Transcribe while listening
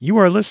You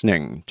are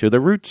listening to the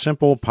Root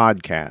Simple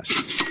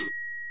Podcast.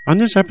 On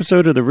this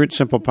episode of the Root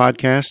Simple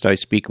Podcast, I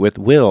speak with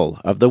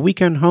Will of the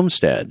Weekend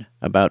Homestead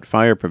about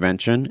fire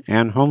prevention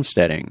and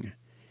homesteading.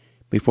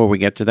 Before we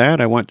get to that,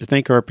 I want to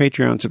thank our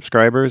Patreon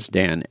subscribers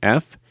Dan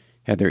F.,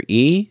 Heather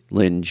E.,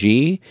 Lynn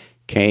G.,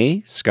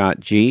 K., Scott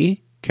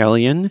G.,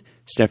 Kellyan,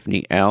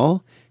 Stephanie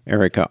L.,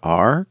 Erica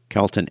R.,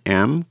 Kelton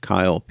M.,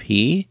 Kyle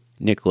P.,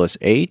 Nicholas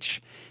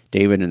H.,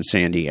 David and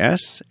Sandy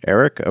S.,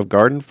 Eric of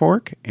Garden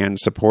Fork, and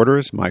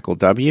supporters Michael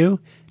W.,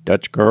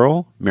 Dutch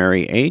Girl,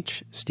 Mary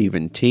H.,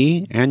 Stephen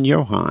T., and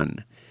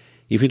Johan.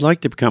 If you'd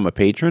like to become a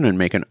patron and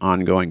make an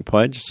ongoing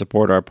pledge to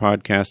support our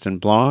podcast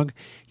and blog,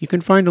 you can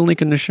find a link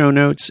in the show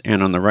notes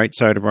and on the right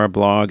side of our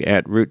blog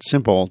at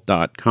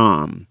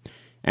rootsimple.com.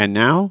 And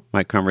now,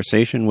 my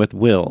conversation with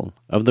Will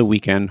of the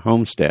Weekend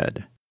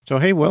Homestead. So,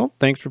 hey, Will,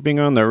 thanks for being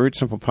on the Root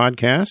Simple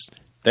Podcast.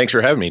 Thanks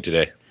for having me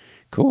today.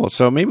 Cool.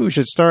 So maybe we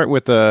should start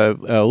with a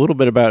little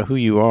bit about who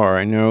you are.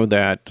 I know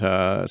that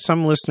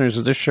some listeners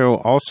of this show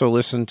also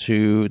listen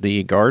to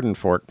the Garden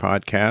Fork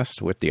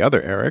podcast with the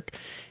other Eric,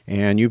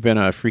 and you've been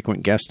a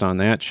frequent guest on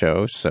that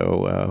show,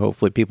 so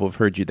hopefully people have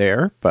heard you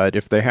there. But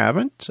if they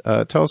haven't,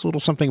 tell us a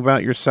little something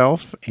about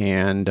yourself,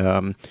 and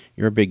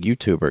you're a big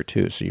YouTuber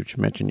too, so you should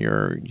mention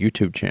your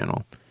YouTube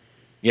channel.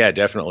 Yeah,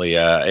 definitely.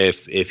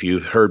 If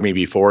you've heard me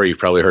before, you've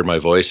probably heard my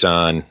voice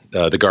on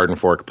the Garden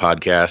Fork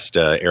podcast.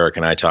 Eric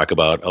and I talk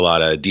about a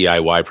lot of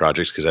DIY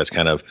projects because that's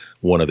kind of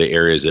one of the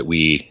areas that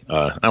we,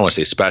 I don't want to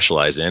say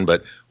specialize in,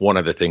 but one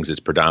of the things that's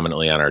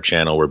predominantly on our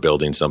channel, we're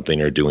building something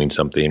or doing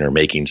something or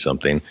making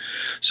something.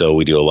 So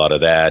we do a lot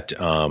of that.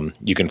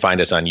 You can find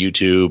us on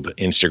YouTube,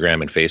 Instagram,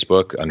 and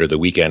Facebook under the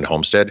Weekend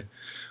Homestead.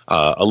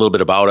 A little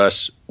bit about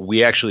us.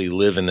 We actually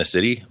live in the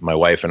city. My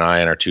wife and I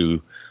and our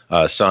two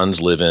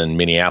sons live in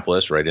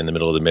Minneapolis, right in the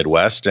middle of the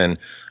Midwest. And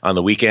on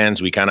the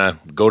weekends, we kind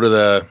of go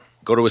to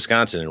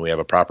Wisconsin, and we have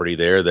a property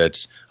there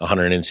that's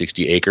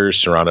 160 acres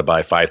surrounded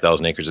by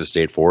 5,000 acres of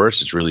state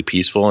forest. It's really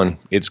peaceful, and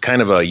it's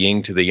kind of a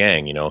yin to the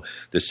yang. You know,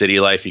 the city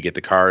life, you get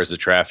the cars, the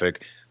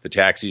traffic, the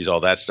taxis,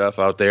 all that stuff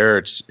out there.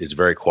 It's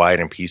very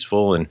quiet and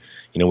peaceful, and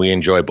we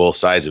enjoy both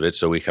sides of it.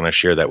 So we kind of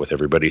share that with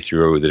everybody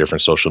through the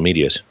different social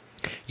medias.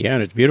 Yeah,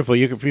 and it's beautiful.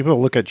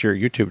 People look at your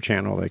YouTube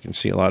channel, they can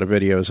see a lot of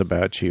videos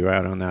about you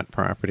out on that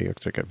property.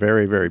 It's like a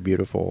very, very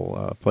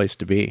beautiful place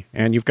to be.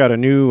 And you've got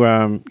you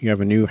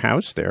have a new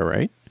house there,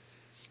 right?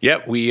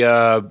 Yep.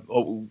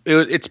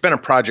 It's been a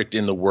project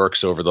in the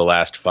works over the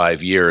last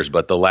 5 years,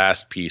 but the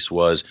last piece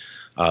was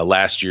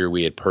last year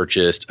we had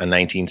purchased a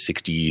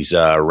 1960s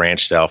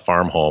ranch-style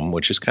farm home,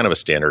 which is kind of a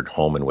standard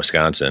home in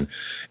Wisconsin.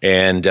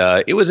 And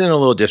it was in a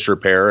little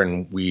disrepair,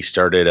 and we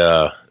started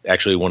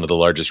actually one of the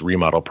largest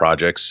remodel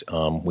projects.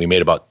 We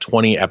made about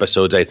 20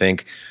 episodes, I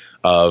think,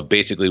 of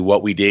basically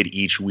what we did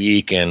each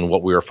week and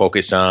what we were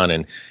focused on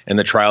and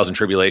the trials and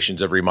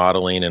tribulations of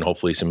remodeling. And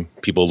hopefully some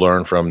people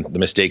learn from the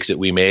mistakes that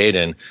we made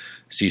and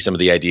see some of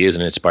the ideas,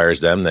 and it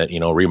inspires them that,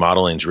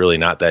 remodeling is really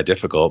not that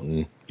difficult.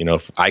 And,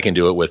 if I can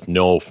do it with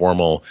no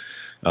formal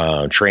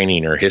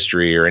training or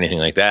history or anything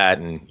like that,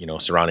 and,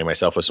 surrounding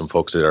myself with some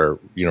folks that are,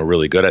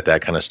 really good at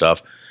that kind of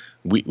stuff,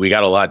 we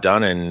got a lot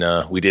done,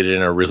 and we did it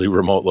in a really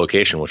remote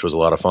location, which was a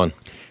lot of fun.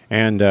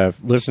 And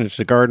listeners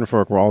to Garden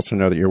Fork will also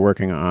know that you're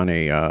working on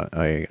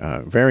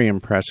a very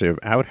impressive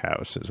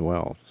outhouse as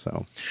well.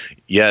 So,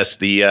 yes,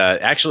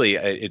 actually,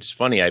 it's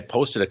funny. I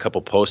posted a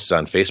couple posts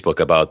on Facebook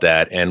about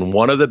that, and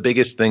one of the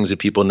biggest things that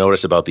people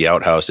notice about the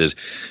outhouse is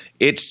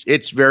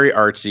it's very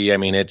artsy. I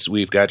mean,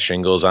 we've got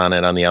shingles on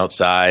it on the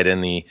outside,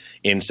 and the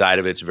inside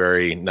of it's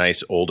very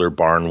nice older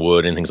barn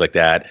wood and things like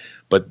that.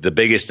 But the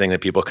biggest thing that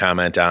people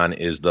comment on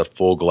is the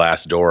full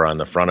glass door on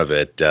the front of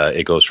it.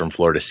 It goes from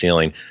floor to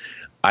ceiling.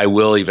 I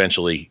will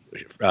eventually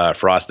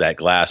frost that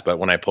glass, but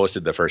when I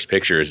posted the first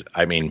pictures,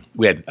 I mean,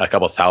 we had a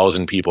couple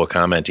thousand people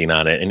commenting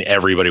on it, and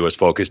everybody was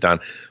focused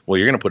on, well,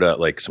 you're going to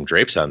put some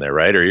drapes on there,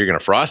 right? Or you're going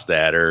to frost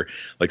that, or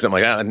like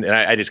something like that. And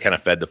I just kind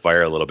of fed the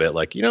fire a little bit,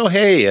 like,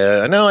 hey,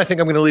 no, I think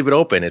I'm going to leave it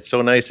open. It's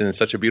so nice and it's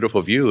such a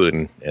beautiful view,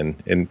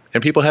 and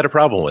people had a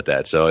problem with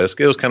that, so it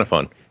was kind of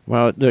fun.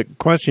 Well, the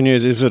question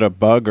is it a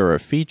bug or a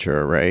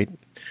feature, right?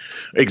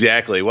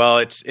 Exactly. Well,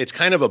 it's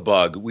kind of a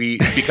bug.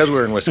 Because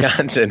we're in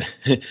Wisconsin,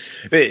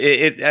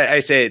 I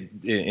say it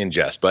in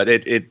jest, but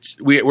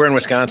we're in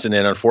Wisconsin,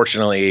 and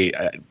unfortunately,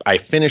 I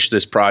finished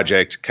this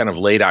project kind of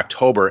late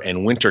October,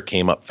 and winter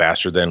came up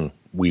faster than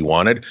we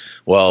wanted.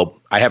 Well,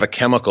 I have a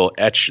chemical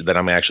etch that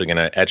I'm actually going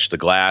to etch the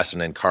glass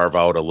and then carve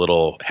out a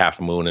little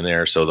half moon in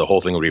there, so the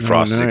whole thing would be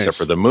frosted except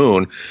for the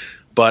moon.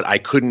 But I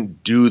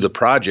couldn't do the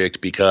project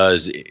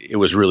because it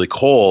was really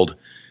cold.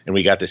 And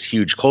we got this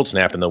huge cold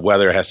snap, and the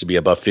weather has to be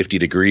above 50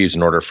 degrees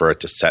in order for it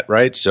to set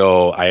right.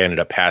 So I ended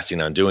up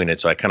passing on doing it.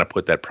 So I kind of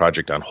put that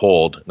project on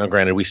hold. Now,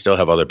 granted, we still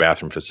have other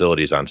bathroom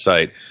facilities on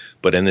site,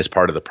 but in this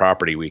part of the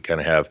property, we kind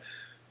of have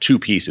two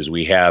pieces.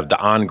 We have the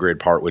on-grid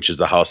part, which is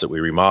the house that we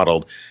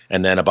remodeled,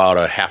 and then about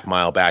a half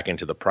mile back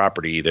into the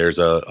property, there's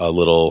a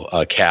little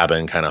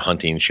cabin, kind of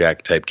hunting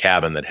shack type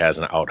cabin that has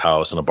an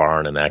outhouse and a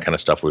barn and that kind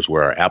of stuff, was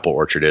where our apple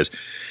orchard is.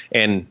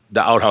 And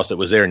the outhouse that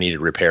was there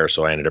needed repair,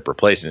 so I ended up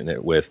replacing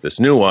it with this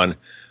new one.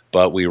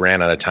 but we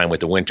ran out of time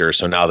with the winter.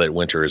 So now that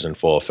winter is in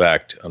full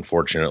effect,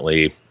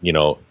 unfortunately,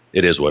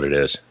 it is what it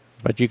is.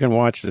 But you can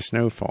watch the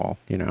snowfall,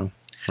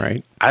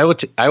 right? I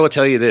will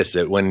tell you this,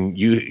 that when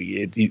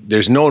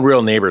there's no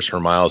real neighbors for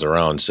miles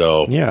around.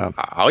 So yeah,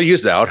 I'll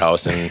use the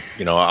outhouse and,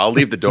 I'll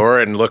leave the door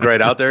and look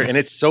right out there. And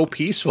it's so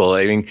peaceful.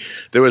 I mean,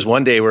 there was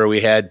one day where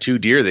we had 2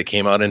 deer that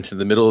came out into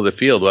the middle of the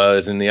field while I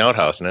was in the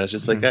outhouse. And I was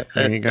just like,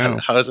 there you go.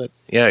 How does it?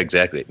 Yeah,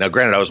 exactly. Now,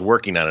 granted, I was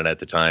working on it at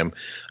the time.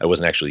 I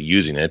wasn't actually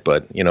using it.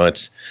 But,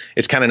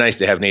 it's kind of nice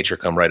to have nature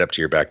come right up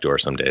to your back door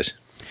some days.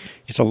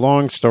 It's a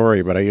long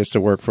story, but I used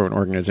to work for an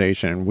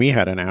organization, and we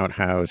had an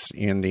outhouse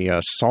in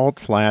the Salt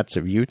Flats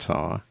of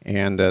Utah,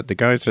 and the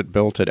guys that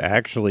built it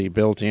actually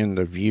built in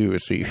the view,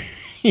 so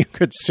you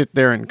could sit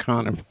there and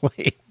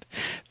contemplate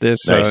this.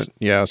 Nice.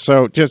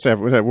 So just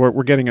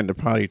we're getting into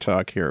potty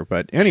talk here,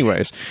 but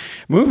anyways,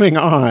 moving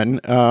on.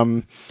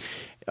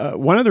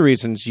 One of the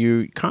reasons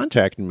you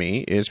contacted me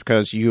is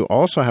because you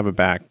also have a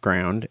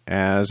background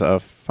as a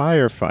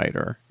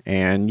firefighter,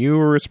 and you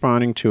were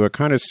responding to a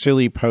kind of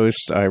silly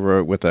post I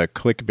wrote with a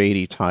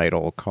clickbaity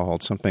title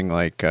called something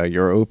like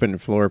 "Your open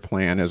floor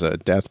plan is a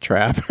death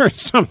trap" or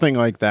something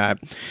like that.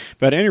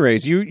 But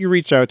anyways, you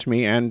reached out to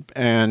me,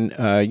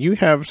 and you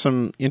have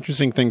some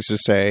interesting things to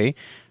say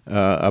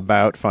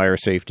about fire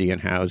safety in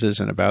houses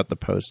and about the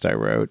post I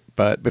wrote.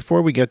 But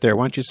before we get there,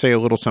 why don't you say a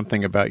little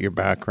something about your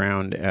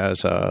background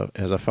as a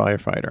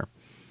firefighter?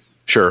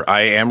 Sure.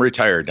 I am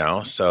retired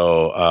now.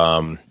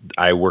 So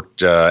I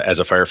worked as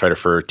a firefighter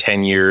for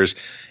 10 years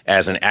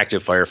as an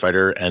active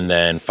firefighter and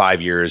then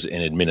 5 years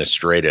in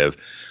administrative.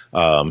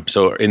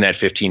 So in that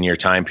 15-year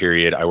time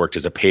period, I worked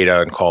as a paid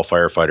on-call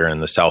firefighter in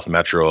the South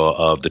Metro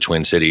of the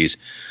Twin Cities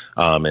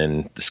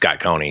in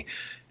Scott County.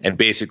 And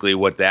basically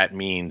what that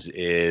means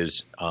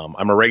is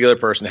I'm a regular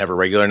person, have a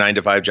regular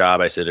 9-to-5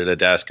 job. I sit at a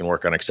desk and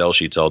work on Excel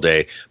sheets all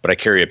day, but I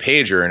carry a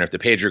pager. And if the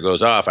pager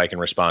goes off, I can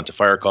respond to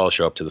fire calls,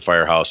 show up to the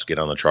firehouse, get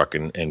on the truck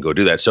and go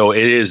do that. So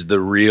it is the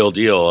real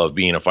deal of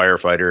being a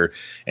firefighter.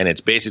 And it's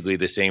basically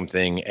the same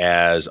thing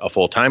as a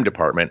full-time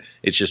department.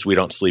 It's just we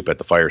don't sleep at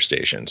the fire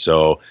station.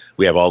 So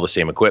we have all the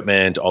same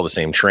equipment, all the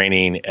same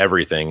training,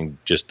 everything.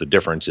 Just the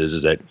difference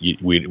is that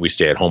we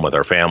stay at home with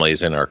our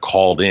families and are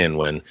called in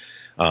when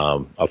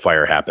a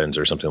fire happens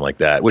or something like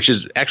that, which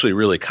is actually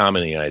really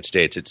common in the United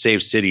States. It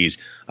saves cities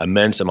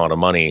immense amount of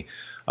money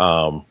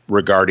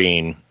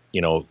regarding,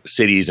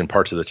 cities and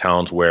parts of the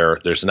towns where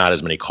there's not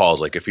as many calls.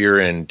 Like if you're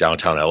in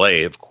downtown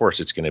LA, of course,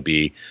 it's going to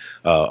be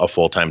a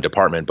full-time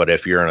department. But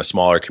if you're in a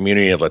smaller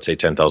community of, let's say,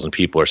 10,000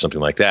 people or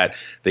something like that,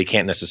 they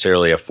can't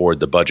necessarily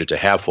afford the budget to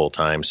have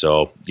full-time.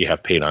 So you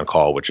have paid on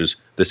call, which is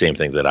the same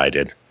thing that I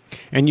did.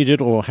 And you did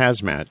a little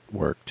hazmat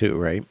work too,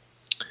 right?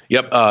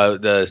 Yep.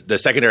 The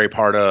secondary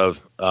part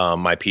of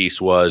my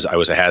piece was I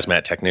was a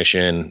hazmat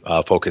technician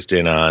focused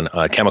in on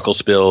chemical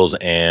spills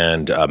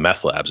and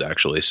meth labs,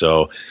 actually.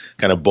 So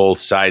kind of both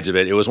sides of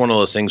it. It was one of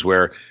those things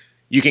where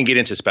you can get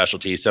into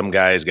specialties. Some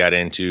guys got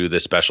into the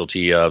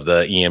specialty of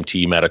the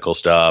EMT medical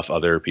stuff.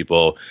 Other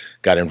people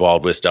got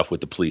involved with stuff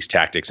with the police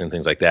tactics and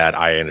things like that.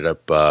 I ended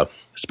up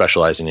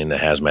specializing in the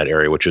hazmat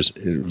area, which is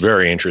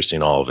very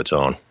interesting all of its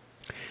own.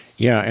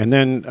 Yeah, and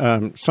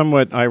then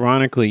somewhat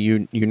ironically,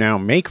 you now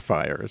make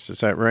fires. Is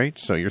that right?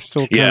 So you're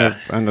still kind of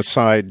on the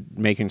side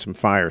making some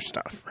fire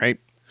stuff, right?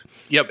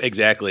 Yep,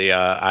 exactly.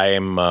 I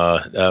am.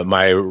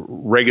 My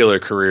regular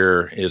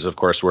career is, of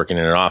course, working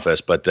in an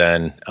office, but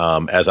then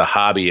as a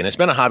hobby, and it's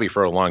been a hobby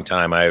for a long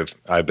time.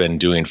 I've been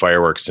doing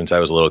fireworks since I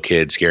was a little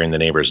kid, scaring the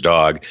neighbor's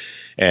dog,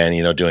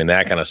 and doing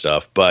that kind of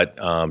stuff. But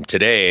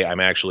today, I'm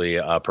actually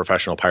a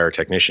professional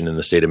pyrotechnician in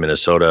the state of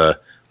Minnesota.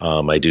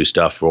 I do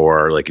stuff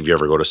for, like, if you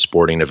ever go to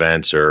sporting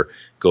events or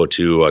go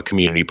to a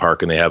community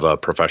park and they have a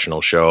professional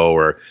show,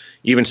 or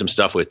even some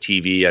stuff with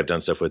TV. I've done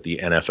stuff with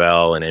the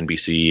NFL and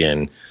NBC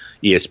and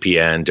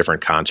ESPN,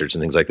 different concerts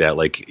and things like that.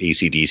 Like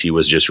AC/DC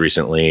was just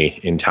recently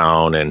in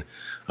town, and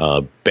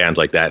bands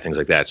like that, things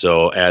like that.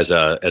 So as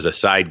a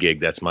side gig,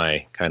 that's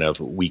my kind of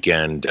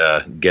weekend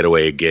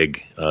getaway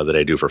gig that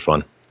I do for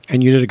fun.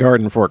 And you did a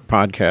Garden Fork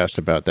podcast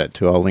about that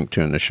too. I'll link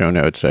to in the show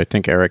notes. I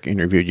think Eric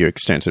interviewed you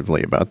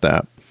extensively about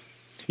that.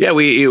 Yeah,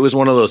 it was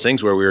one of those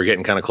things where we were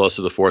getting kind of close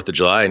to the 4th of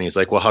July, and he's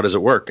like, well, how does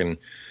it work? And,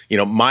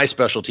 my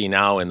specialty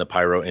now in the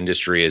pyro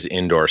industry is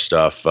indoor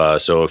stuff.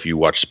 So if you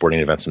watch sporting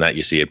events and that,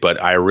 you see it.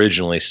 But I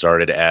originally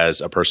started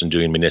as a person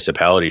doing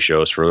municipality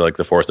shows for like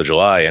the 4th of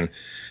July, and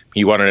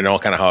he wanted to know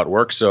kind of how it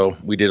works. So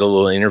we did a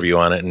little interview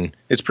on it, and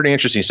it's pretty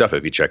interesting stuff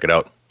if you check it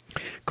out.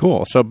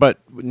 Cool. So, but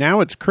now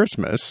it's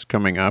Christmas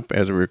coming up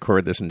as we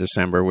record this in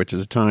December, which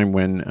is a time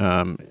when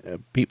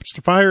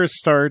fires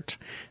start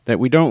that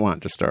we don't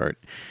want to start.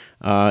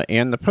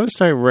 And the post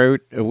I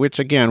wrote, which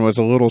again was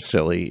a little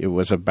silly, it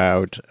was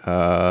about,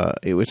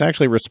 it was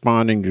actually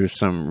responding to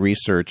some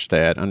research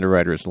that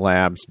Underwriters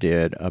Labs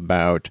did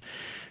about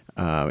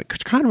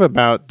It's kind of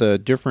about the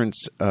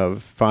difference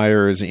of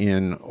fires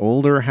in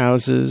older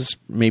houses,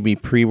 maybe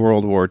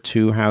pre-World War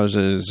II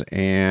houses,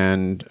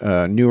 and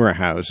newer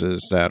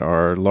houses that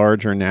are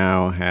larger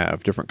now,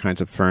 have different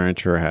kinds of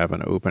furniture, have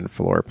an open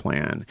floor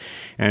plan.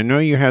 And I know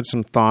you had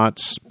some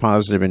thoughts,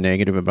 positive and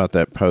negative, about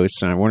that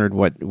post, and I wondered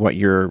what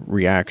your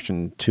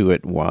reaction to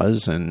it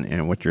was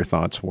and what your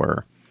thoughts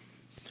were.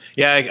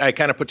 Yeah, I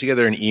kind of put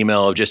together an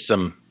email of just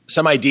some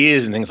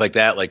ideas and things like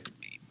that. Like,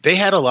 they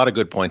had a lot of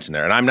good points in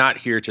there. And I'm not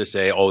here to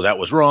say, oh, that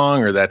was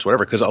wrong or that's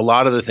whatever, because a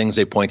lot of the things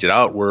they pointed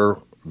out were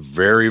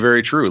very,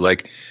 very true.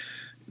 Like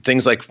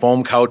things like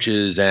foam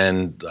couches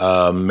and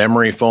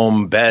memory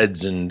foam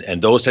beds and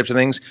those types of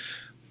things.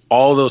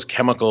 All of those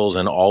chemicals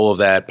and all of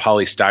that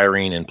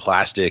polystyrene and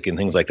plastic and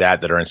things like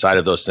that are inside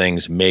of those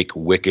things make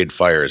wicked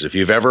fires. If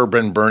you've ever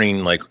been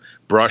burning like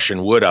brush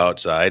and wood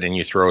outside and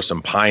you throw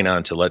some pine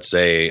onto, let's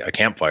say, a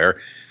campfire,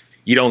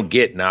 you don't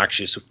get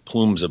noxious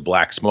plumes of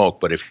black smoke.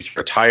 But if you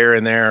throw a tire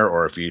in there,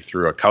 or if you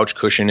threw a couch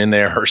cushion in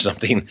there or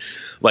something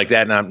like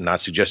that, and I'm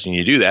not suggesting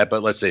you do that,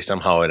 but let's say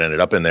somehow it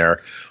ended up in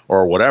there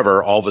or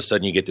whatever, all of a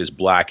sudden you get this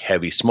black,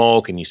 heavy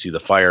smoke and you see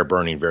the fire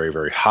burning very,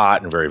 very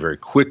hot and very, very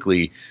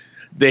quickly.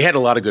 They had a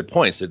lot of good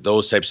points that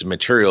those types of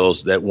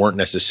materials that weren't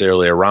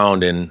necessarily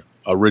around in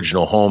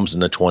original homes in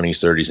the 20s,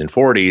 30s, and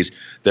 40s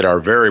that are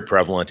very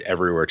prevalent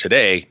everywhere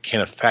today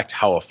can affect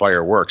how a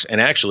fire works.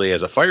 And actually,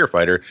 as a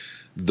firefighter,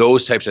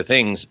 those types of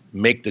things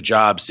make the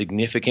job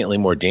significantly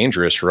more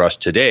dangerous for us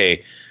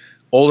today.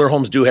 Older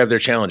homes do have their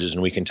challenges,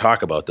 and we can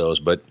talk about those.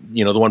 But,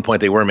 you know, the one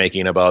point they were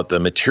making about the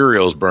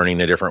materials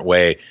burning a different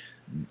way,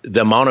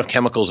 the amount of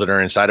chemicals that are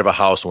inside of a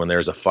house when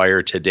there's a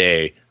fire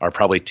today are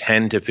probably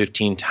 10 to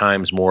 15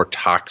 times more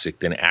toxic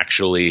than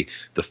actually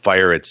the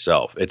fire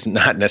itself. It's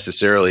not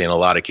necessarily, in a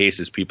lot of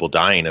cases, people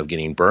dying of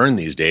getting burned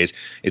these days.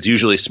 It's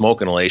usually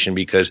smoke inhalation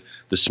because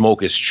the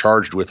smoke is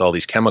charged with all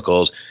these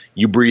chemicals.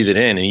 You breathe it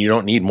in and you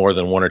don't need more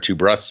than one or two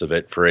breaths of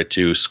it for it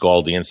to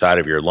scald the inside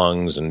of your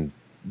lungs and,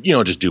 you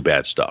know, just do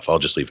bad stuff. I'll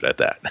just leave it at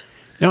that.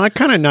 Now, I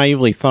kind of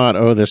naively thought,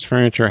 oh, this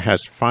furniture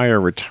has fire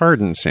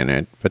retardants in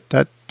it, but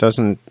that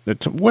doesn't.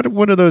 What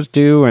do those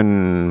do?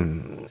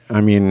 And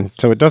I mean,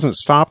 so it doesn't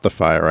stop the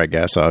fire, I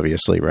guess,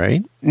 obviously,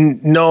 right?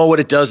 No, what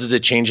it does is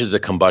it changes the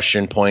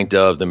combustion point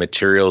of the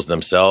materials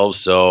themselves.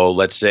 So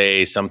let's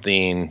say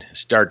something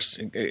starts.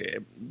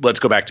 Let's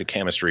go back to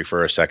chemistry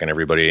for a second,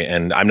 everybody.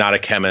 And I'm not a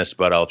chemist,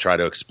 but I'll try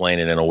to explain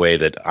it in a way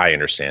that I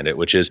understand it,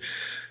 which is,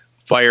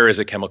 fire is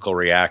a chemical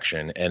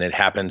reaction, and it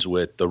happens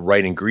with the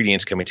right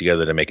ingredients coming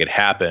together to make it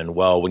happen.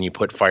 Well, when you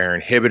put fire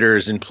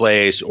inhibitors in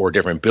place or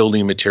different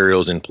building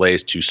materials in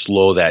place to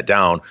slow that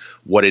down,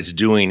 what it's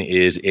doing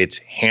is it's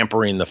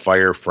hampering the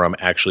fire from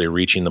actually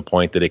reaching the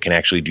point that it can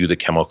actually do the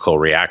chemical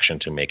reaction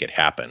to make it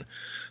happen.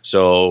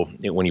 So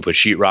when you put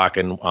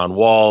sheetrock on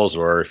walls,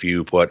 or if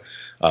you put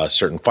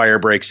certain fire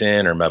breaks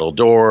in, or metal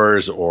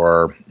doors,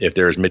 or if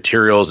there's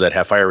materials that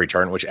have fire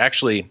retardant, which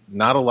actually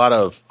not a lot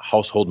of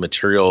household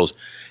materials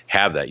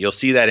have that. You'll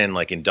see that in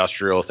like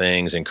industrial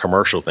things and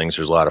commercial things.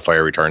 There's a lot of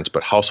fire retardants,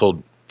 but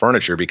household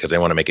furniture, because they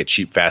want to make it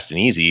cheap, fast, and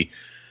easy,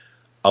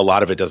 a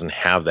lot of it doesn't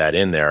have that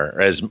in there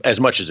as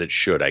much as it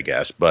should, I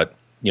guess. But,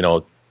 you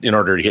know, in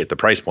order to hit the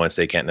price points,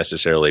 they can't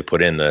necessarily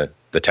put in the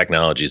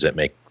technologies that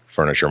make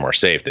furniture more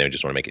safe. They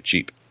just want to make it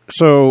cheap.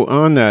 So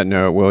on that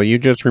note, Will, you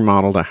just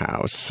remodeled a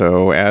house.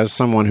 So as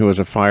someone who is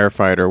a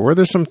firefighter, were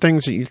there some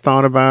things that you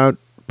thought about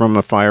from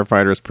a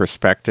firefighter's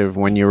perspective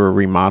when you were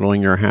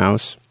remodeling your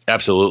house?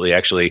 Absolutely,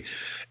 actually.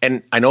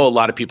 And I know a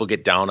lot of people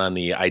get down on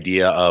the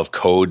idea of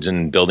codes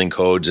and building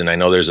codes. And I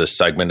know there's a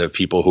segment of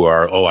people who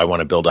are, I want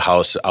to build a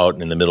house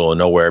out in the middle of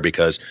nowhere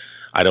because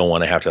I don't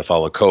want to have to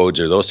follow codes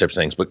or those types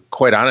of things. But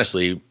quite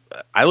honestly,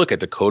 I look at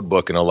the code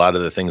book and a lot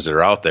of the things that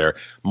are out there.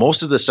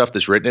 Most of the stuff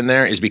that's written in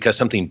there is because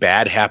something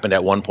bad happened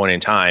at one point in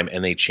time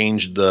and they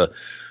changed the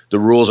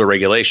rules or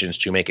regulations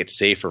to make it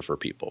safer for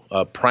people.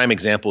 A prime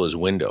example is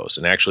windows.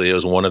 And actually, it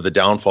was one of the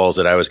downfalls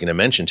that I was going to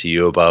mention to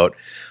you about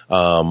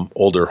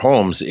older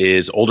homes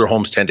is older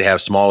homes tend to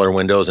have smaller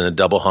windows and the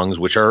double hungs,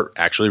 which are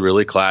actually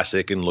really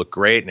classic and look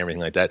great and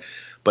everything like that.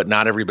 But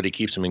not everybody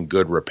keeps them in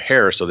good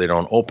repair so they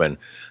don't open.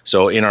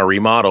 So in our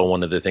remodel,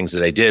 one of the things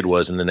that I did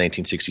was in the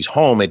 1960s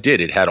home,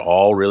 it had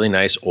all really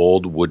nice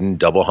old wooden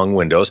double hung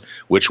windows,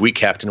 which we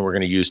kept and we're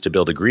going to use to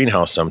build a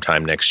greenhouse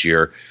sometime next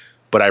year.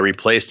 But I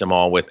replaced them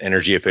all with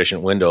energy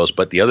efficient windows.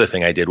 But the other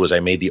thing I did was I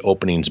made the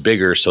openings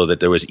bigger so that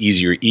there was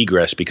easier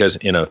egress, because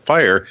in a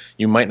fire,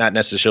 you might not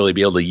necessarily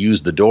be able to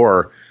use the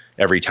door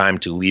every time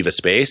to leave a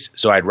space.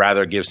 So I'd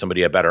rather give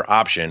somebody a better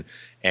option.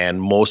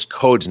 And most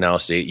codes now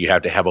state you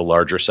have to have a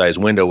larger size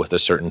window with a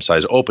certain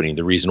size opening.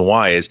 The reason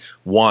why is,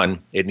 one,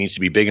 it needs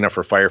to be big enough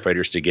for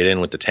firefighters to get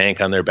in with the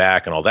tank on their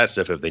back and all that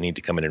stuff if they need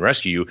to come in and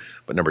rescue you.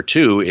 But number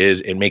two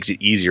is it makes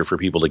it easier for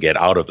people to get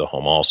out of the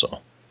home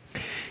also.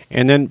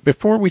 And then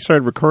before we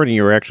started recording,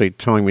 you were actually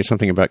telling me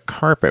something about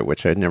carpet,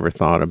 which I'd never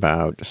thought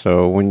about.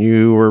 So when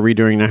you were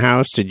redoing the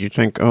house, did you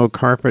think,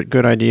 carpet,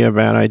 good idea,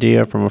 bad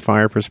idea from a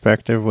fire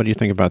perspective? What do you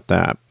think about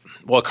that?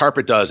 Well,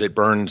 carpet does. It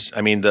burns.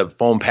 I mean, the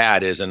foam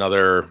pad is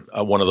another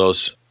one of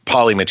those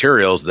poly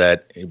materials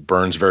that it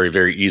burns very,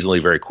 very easily,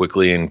 very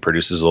quickly, and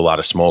produces a lot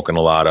of smoke and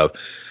a lot of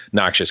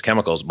noxious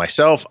chemicals.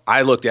 Myself,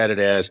 I looked at it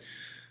as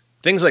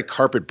things like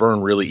carpet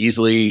burn really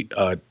easily.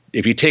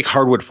 If you take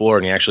hardwood floor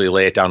and you actually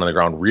lay it down on the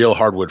ground, real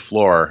hardwood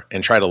floor,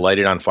 and try to light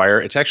it on fire,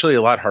 it's actually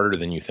a lot harder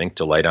than you think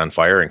to light on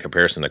fire in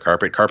comparison to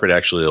carpet. Carpet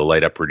actually will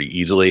light up pretty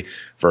easily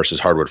versus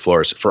hardwood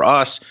floors. For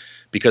us,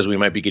 because we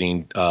might be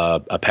getting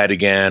a pet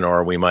again,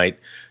 or we might,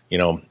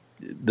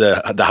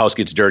 the house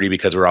gets dirty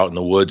because we're out in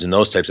the woods and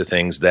those types of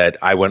things, that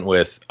I went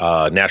with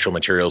natural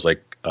materials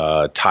like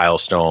tile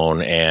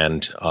stone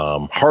and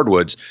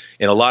hardwoods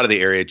in a lot of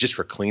the area just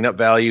for cleanup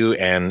value,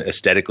 and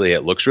aesthetically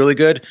it looks really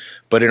good.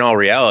 But in all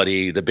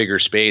reality, the bigger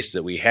space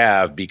that we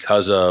have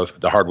because of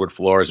the hardwood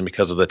floors and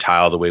because of the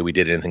tile, the way we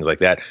did it and things like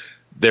that,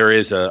 there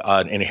is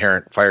an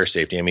inherent fire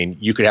safety. I mean,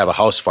 you could have a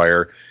house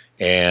fire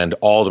and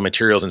all the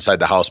materials inside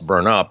the house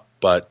burn up,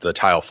 but the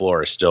tile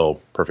floor is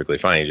still perfectly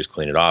fine. You just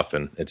clean it off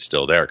and it's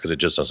still there because it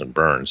just doesn't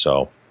burn.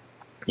 So,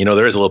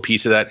 there is a little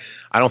piece of that.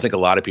 I don't think a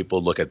lot of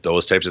people look at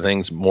those types of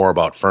things. More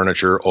about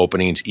furniture,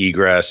 openings,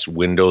 egress,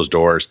 windows,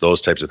 doors.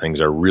 Those types of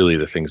things are really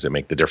the things that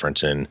make the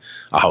difference in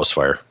a house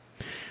fire.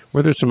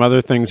 Were there some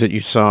other things that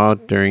you saw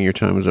during your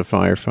time as a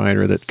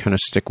firefighter that kind of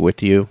stick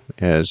with you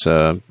as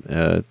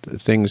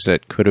things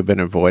that could have been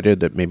avoided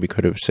that maybe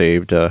could have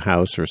saved a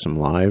house or some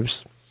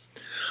lives?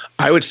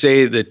 I would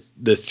say that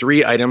the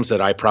three items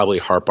that I probably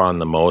harp on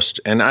the most,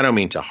 and I don't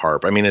mean to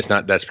harp, I mean,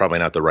 that's probably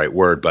not the right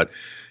word, but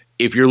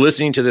if you're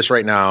listening to this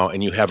right now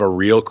and you have a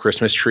real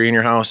Christmas tree in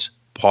your house,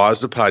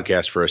 pause the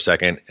podcast for a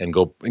second and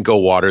go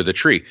water the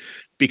tree.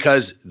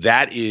 Because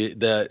that is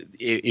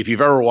if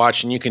you've ever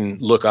watched, and you can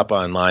look up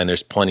online,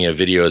 there's plenty of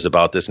videos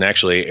about this. And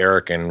actually,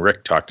 Eric and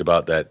Rick talked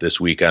about that this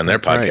week on their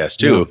podcast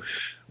too,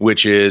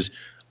 which is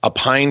a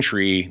pine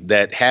tree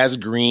that has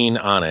green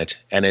on it,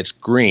 and it's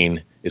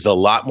green is a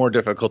lot more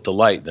difficult to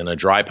light than a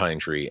dry pine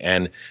tree.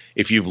 And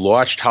if you've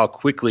watched how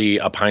quickly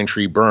a pine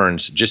tree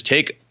burns, just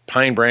take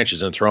pine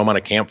branches and throw them on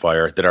a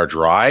campfire that are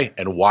dry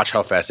and watch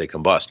how fast they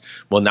combust.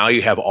 Well, now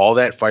you have all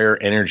that fire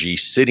energy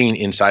sitting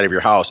inside of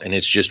your house, and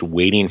it's just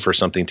waiting for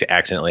something to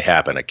accidentally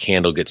happen. A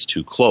candle gets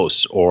too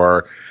close,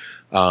 or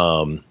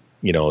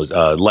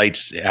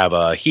lights have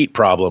a heat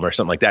problem or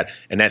something like that,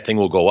 and that thing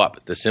will go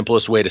up. The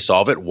simplest way to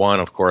solve it, one,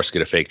 of course,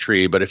 get a fake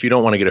tree. But if you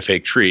don't want to get a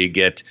fake tree,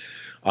 get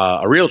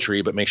a real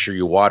tree, but make sure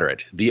you water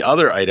it. The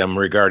other item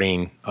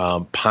regarding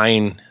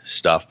pine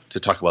stuff, to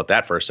talk about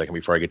that for a second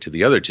before I get to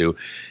the other two,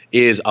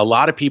 is a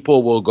lot of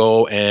people will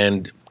go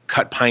and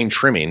cut pine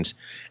trimmings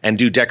and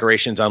do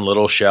decorations on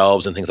little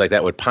shelves and things like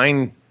that with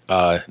pine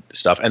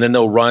stuff, and then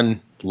they'll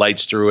run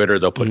lights through it, or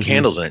they'll put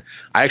candles in it.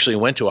 I actually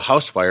went to a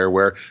house fire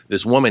where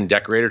this woman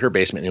decorated her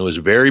basement, and it was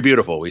very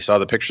beautiful. We saw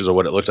the pictures of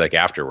what it looked like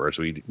afterwards.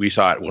 We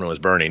saw it when it was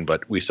burning,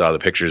 but we saw the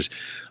pictures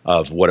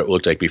of what it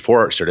looked like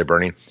before it started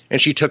burning.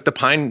 And she took the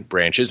pine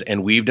branches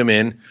and weaved them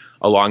in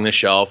along the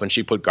shelf, and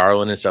she put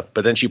garland and stuff,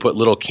 but then she put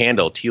little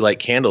tea light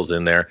candles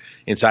in there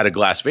inside of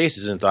glass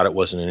vases and thought it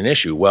wasn't an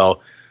issue.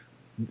 Well,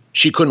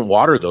 she couldn't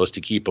water those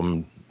to keep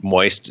them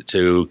moist,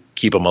 to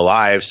keep them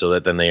alive, so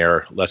that then they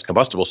are less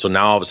combustible. So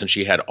now all of a sudden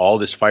she had all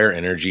this fire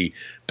energy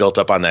built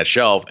up on that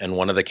shelf, and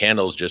one of the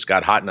candles just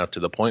got hot enough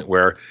to the point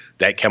where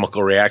that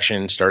chemical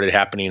reaction started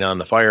happening on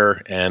the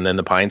fire, and then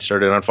the pine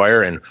started on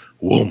fire, and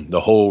boom,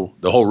 the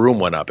whole room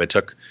went up. It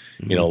took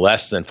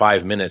less than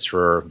 5 minutes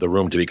for the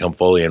room to become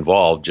fully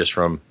involved just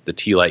from the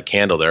tea light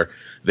candle there.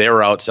 They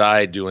were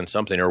outside doing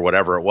something or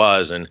whatever it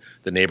was, and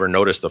the neighbor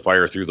noticed the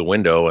fire through the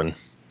window and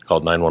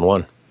called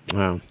 911.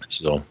 Wow.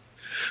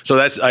 So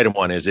that's item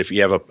one, is if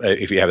you have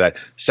that.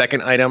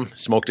 Second item,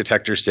 smoke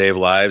detectors save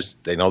lives.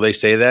 They know they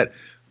say that,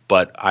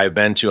 but I've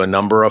been to a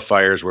number of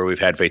fires where we've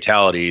had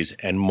fatalities,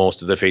 and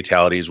most of the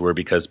fatalities were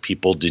because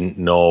people didn't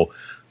know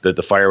that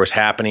the fire was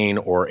happening,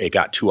 or it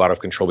got too out of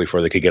control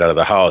before they could get out of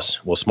the house.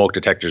 Well, smoke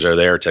detectors are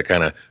there to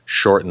kind of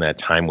shorten that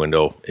time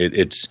window.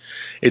 It's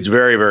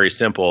very, very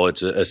simple.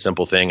 It's a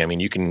simple thing. I mean,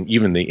 you can,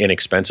 even the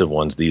inexpensive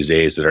ones these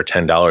days that are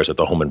 $10 at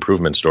the home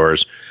improvement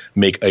stores,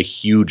 make a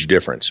huge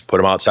difference. Put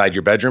them outside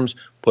your bedrooms,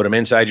 put them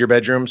inside your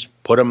bedrooms,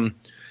 put them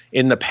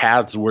in the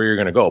paths where you're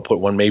going to go. Put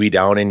one maybe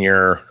down in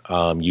your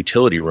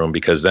utility room,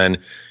 because then,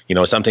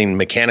 something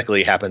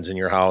mechanically happens in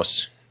your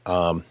house.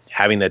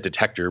 Having that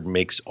detector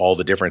makes all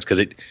the difference, because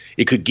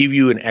it could give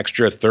you an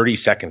extra 30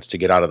 seconds to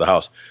get out of the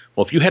house.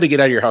 Well, if you had to get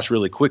out of your house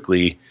really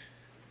quickly,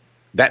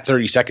 that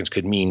 30 seconds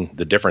could mean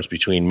the difference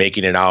between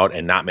making it out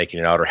and not making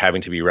it out, or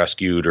having to be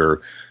rescued,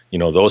 or,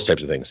 those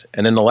types of things.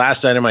 And then the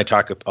last item I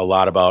talk a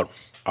lot about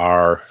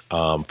are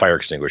fire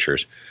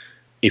extinguishers.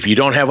 If you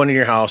don't have one in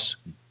your house,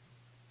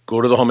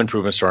 go to the home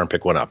improvement store and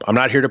pick one up. I'm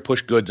not here to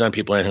push goods on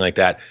people or anything like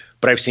that,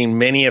 but I've seen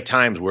many of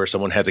times where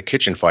someone has a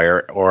kitchen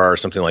fire or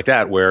something like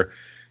that, where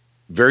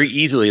very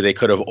easily they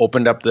could have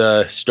opened up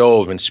the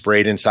stove and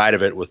sprayed inside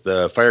of it with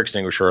the fire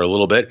extinguisher a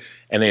little bit,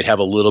 and they'd have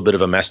a little bit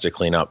of a mess to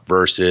clean up,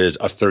 versus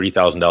a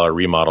 $30,000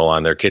 remodel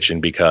on their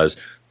kitchen because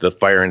the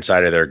fire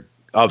inside of their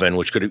oven,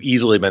 which could have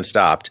easily been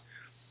stopped,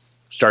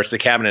 starts the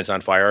cabinets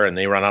on fire, and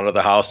they run out of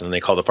the house, and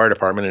they call the fire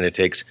department, and it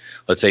takes,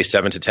 let's say,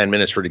 7 to 10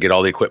 minutes to get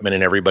all the equipment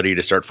and everybody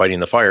to start fighting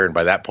the fire. And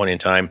by that point in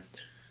time,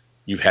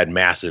 you've had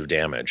massive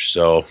damage.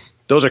 So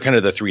those are kind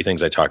of the three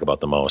things I talk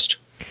about the most.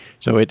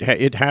 So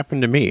it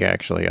happened to me,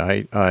 actually.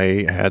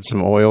 I had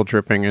some oil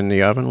dripping in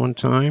the oven one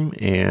time,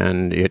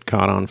 and it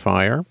caught on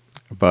fire.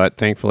 But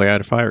thankfully, I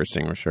had a fire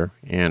extinguisher,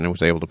 and I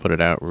was able to put it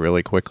out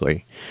really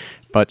quickly.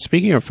 But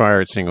speaking of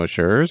fire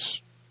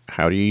extinguishers,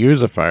 how do you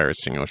use a fire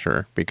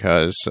extinguisher?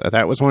 Because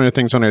that was one of the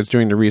things when I was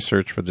doing the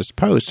research for this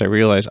post, I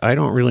realized I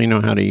don't really know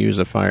how to use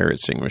a fire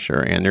extinguisher,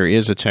 and there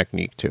is a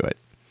technique to it.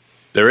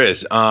 There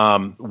is.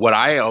 What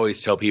I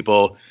always tell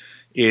people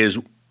is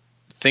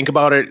think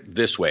about it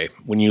this way.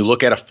 When you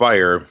look at a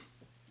fire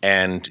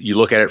and you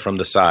look at it from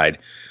the side,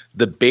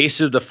 the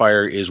base of the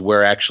fire is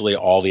where actually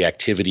all the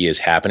activity is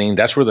happening.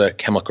 That's where the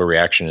chemical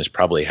reaction is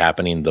probably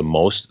happening the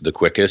most, the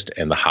quickest,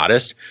 and the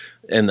hottest.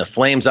 And the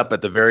flames up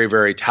at the very,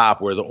 very top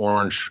where the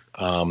orange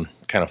kind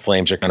of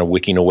flames are kind of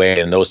wicking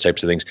away and those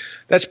types of things,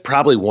 that's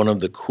probably one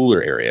of the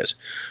cooler areas.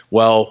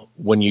 Well,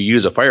 when you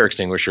use a fire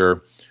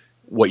extinguisher,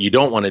 what you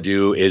don't want to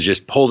do is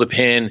just pull the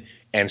pin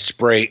and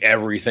spray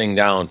everything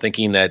down,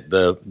 thinking that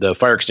the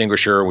fire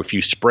extinguisher, if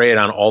you spray it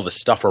on all the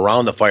stuff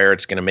around the fire,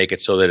 it's going to make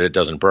it so that it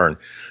doesn't burn.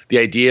 The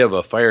idea of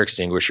a fire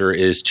extinguisher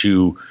is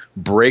to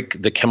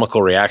break the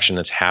chemical reaction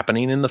that's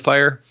happening in the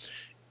fire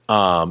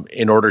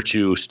in order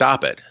to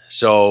stop it.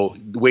 So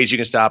the ways you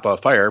can stop a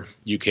fire,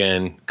 you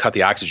can cut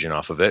the oxygen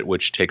off of it,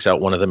 which takes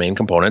out one of the main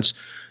components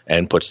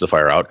and puts the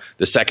fire out.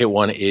 The second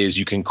one is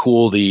you can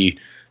cool the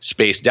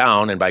space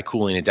down, and by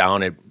cooling it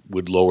down, it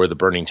would lower the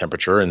burning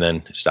temperature and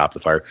then stop the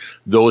fire.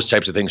 Those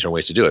types of things are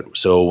ways to do it.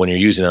 So when you're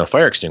using a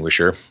fire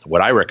extinguisher,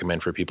 what I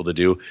recommend for people to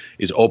do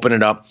is open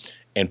it up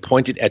and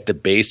point it at the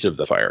base of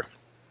the fire.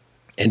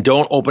 And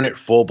don't open it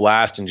full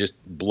blast and just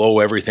blow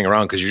everything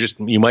around, because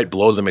you might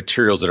blow the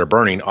materials that are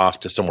burning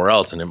off to somewhere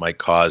else, and it might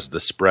cause the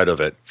spread of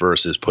it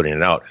versus putting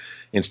it out.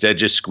 Instead,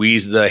 just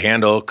squeeze the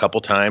handle a couple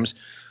times.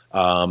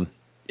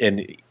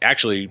 And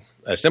actually,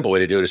 a simple way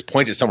to do it is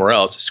point it somewhere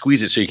else,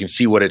 squeeze it so you can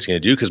see what it's going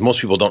to do, because most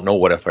people don't know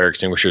what a fire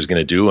extinguisher is going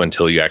to do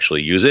until you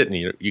actually use it. And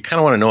you kind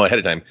of want to know ahead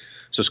of time.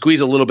 So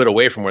squeeze a little bit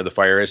away from where the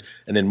fire is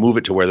and then move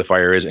it to where the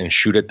fire is and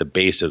shoot at the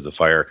base of the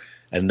fire.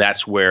 And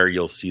that's where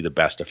you'll see the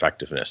best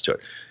effectiveness to it.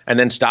 And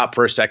then stop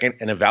for a second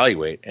and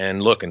evaluate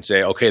and look and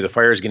say, okay, the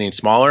fire is getting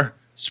smaller,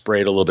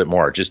 spray it a little bit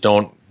more. Just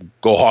don't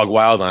go hog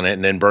wild on it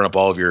and then burn up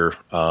all of your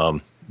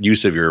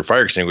use of your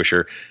fire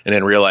extinguisher and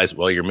then realize,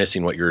 well, you're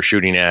missing what you're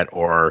shooting at,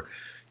 or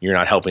you're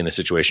not helping the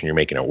situation, you're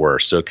making it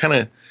worse. So kind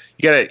of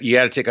you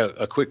gotta take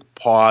a quick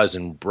pause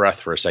and breath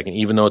for a second,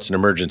 even though it's an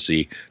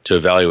emergency, to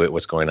evaluate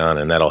what's going on,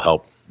 and that'll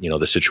help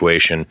the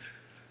situation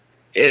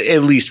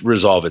at least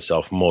resolve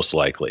itself, most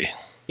likely.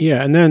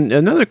 Yeah, and then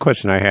another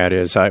question I had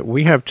is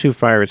we have 2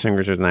 fire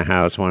extinguishers in the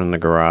house, one in the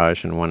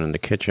garage and one in the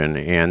kitchen,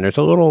 and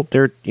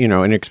they're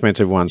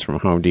inexpensive ones from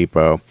Home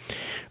Depot,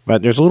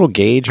 but there's a little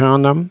gauge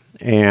on them,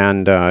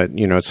 and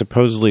it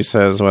supposedly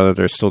says whether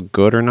they're still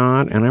good or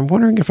not, and I'm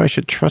wondering if I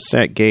should trust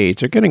that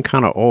gauge. They're getting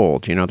kind of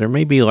old, they're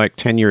maybe like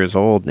 10 years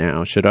old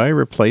now. Should I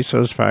replace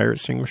those fire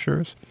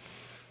extinguishers?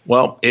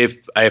 Well, if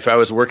I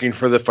was working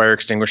for the fire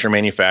extinguisher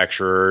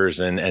manufacturers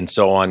and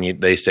so on,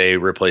 they say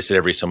replace it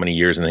every so many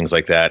years and things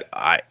like that.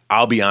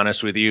 I'll be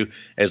honest with you,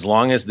 as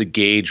long as the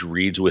gauge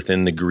reads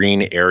within the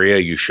green area,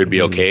 you should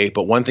be okay.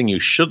 But one thing you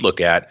should look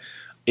at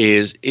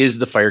is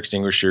the fire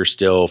extinguisher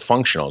still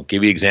functional?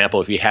 Give you an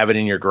example. If you have it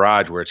in your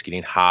garage where it's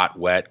getting hot,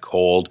 wet,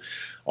 cold,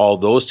 all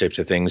those types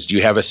of things, do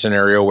you have a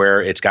scenario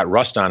where it's got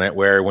rust on it,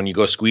 where when you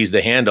go squeeze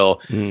the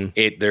handle,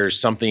 there's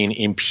something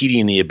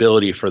impeding the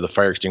ability for the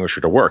fire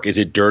extinguisher to work? Is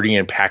it dirty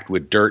and packed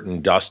with dirt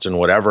and dust and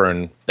whatever,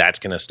 and that's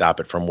going to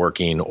stop it from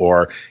working?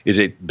 Or is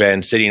it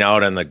been sitting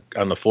out on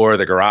the floor of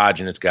the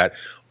garage and it's got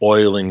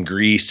oil and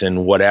grease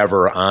and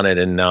whatever on it,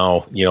 and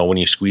now when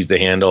you squeeze the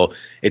handle,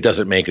 it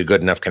doesn't make a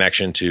good enough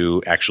connection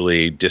to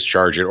actually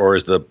discharge it? Or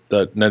is the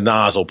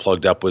nozzle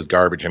plugged up with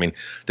garbage? I mean,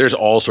 there's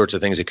all sorts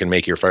of things that can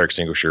make your fire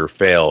extinguisher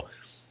fail.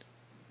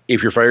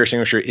 If your fire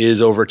extinguisher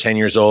is over 10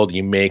 years old,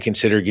 you may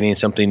consider getting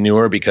something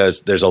newer,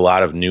 because there's a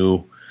lot of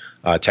new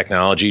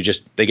technology.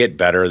 Just they get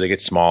better, they get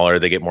smaller,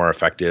 they get more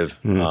effective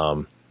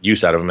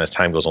use out of them as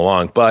time goes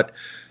along. But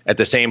at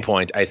the same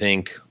point, I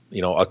think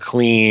a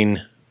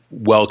clean,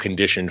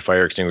 well-conditioned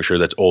fire extinguisher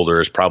that's older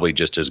is probably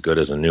just as good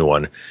as a new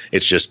one.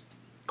 It's just,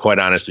 quite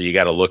honestly, you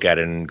got to look at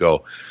it and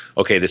go,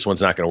 okay, this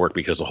one's not going to work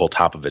because the whole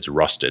top of it's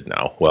rusted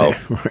now. Well,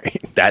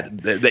 right.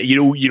 that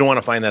you don't want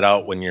to find that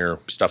out when your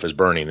stuff is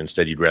burning.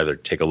 Instead, you'd rather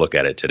take a look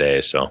at it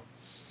today. So,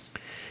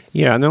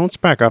 yeah, and then let's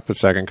back up a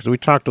second, because we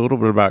talked a little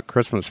bit about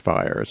Christmas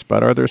fires,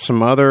 but are there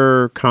some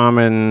other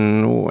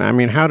common? I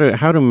mean, how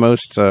do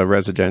most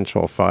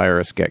residential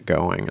fires get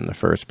going in the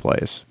first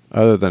place,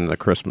 other than the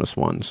Christmas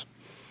ones?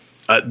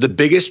 The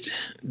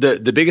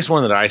biggest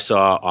one that I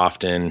saw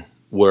often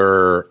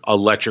were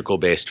electrical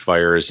based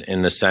fires,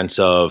 in the sense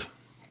of,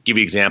 give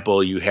you an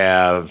example, you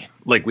have,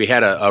 like, we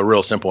had a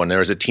real simple one. There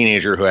was a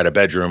teenager who had a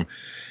bedroom,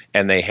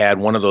 and they had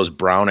one of those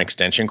brown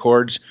extension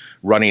cords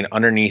running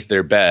underneath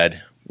their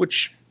bed,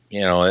 which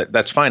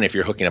that's fine if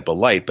you're hooking up a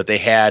light, but they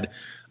had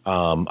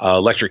an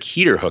electric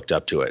heater hooked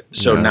up to it.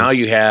 So now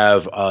you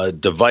have a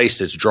device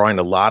that's drawing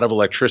a lot of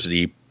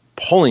electricity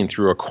pulling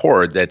through a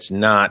cord that's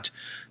not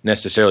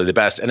necessarily the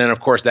best. And then, of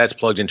course, that's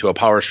plugged into a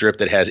power strip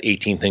that has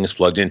 18 things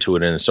plugged into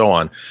it and so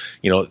on.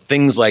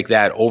 Things like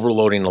that.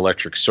 Overloading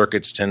electric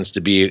circuits tends to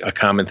be a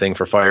common thing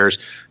for fires.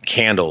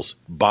 Candles.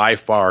 By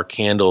far,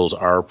 candles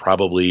are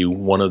probably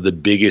one of the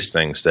biggest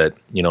things that,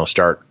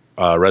 start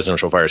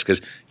residential fires.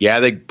 Because,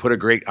 they put a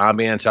great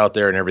ambiance out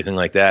there and everything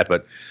like that.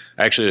 But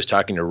I actually was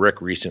talking to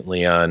Rick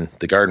recently on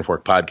the Garden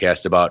Fork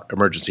podcast about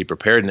emergency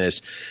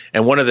preparedness.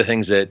 And one of the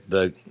things that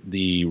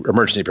the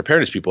emergency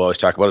preparedness people always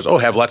talk about is,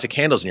 have lots of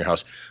candles in your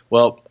house.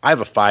 Well, I have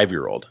a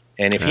 5-year-old.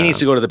 And if he needs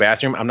to go to the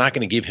bathroom, I'm not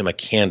going to give him a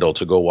candle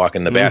to go walk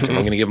in the bathroom.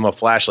 I'm going to give him a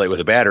flashlight with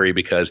a battery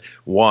because,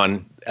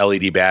 one,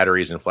 LED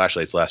batteries and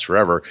flashlights last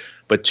forever.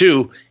 But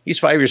two, he's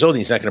 5 years old and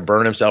he's not going to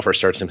burn himself or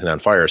start something on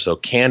fire. So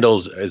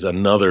candles is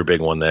another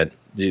big one that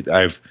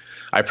I've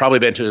probably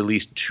been to at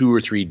least 2 or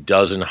 3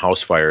 dozen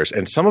house fires,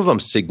 and some of them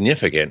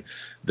significant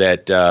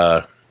that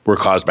were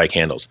caused by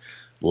candles.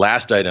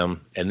 Last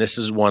item, and this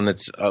is one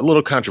that's a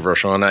little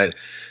controversial, and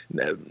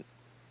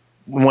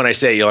when I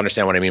say it, you'll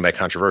understand what I mean by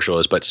controversial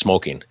is, but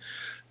smoking.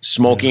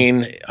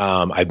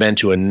 I've been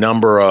to a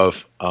number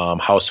of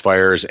house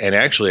fires, and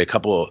actually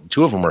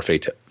 2 of them were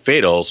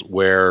fatals,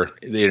 where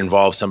it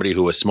involved somebody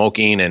who was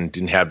smoking and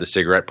didn't have the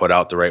cigarette put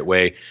out the right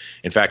way.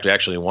 In fact,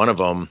 actually one of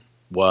them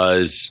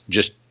was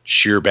just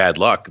sheer bad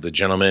luck. The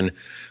gentleman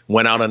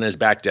went out on his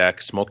back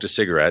deck, smoked a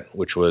cigarette,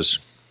 which was,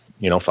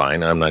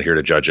 fine. I'm not here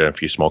to judge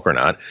if you smoke or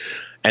not.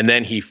 And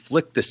then he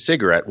flicked the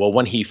cigarette. Well,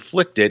 when he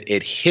flicked it,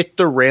 it hit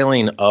the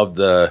railing of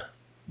the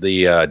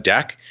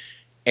deck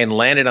and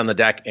landed on the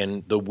deck,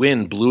 and the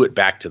wind blew it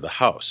back to the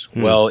house.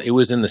 Well, it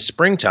was in the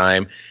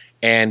springtime.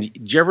 And do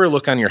you ever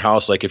look on your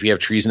house, like if you have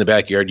trees in the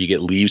backyard, you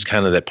get leaves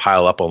kind of that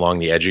pile up along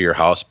the edge of your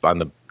house on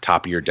the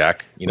top of your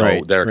deck,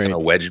 they're kind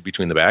of wedged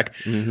between the back.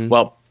 Mm-hmm.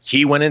 Well,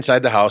 he went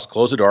inside the house,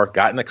 closed the door,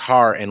 got in the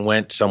car, and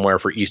went somewhere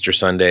for Easter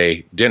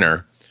Sunday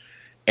dinner.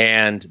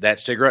 And that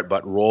cigarette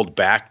butt rolled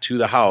back to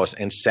the house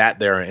and sat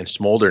there and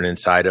smoldered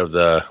inside of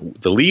the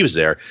leaves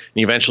there.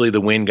 And eventually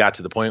the wind got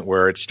to the point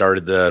where it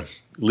started the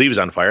leaves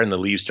on fire, and the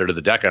leaves started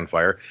the deck on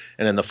fire.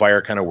 And then the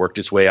fire kind of worked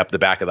its way up the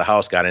back of the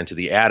house, got into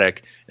the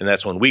attic. And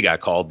that's when we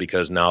got called,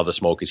 because now the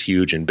smoke is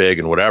huge and big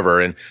and whatever.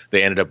 And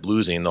they ended up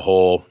losing the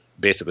whole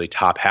basically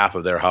top half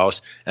of their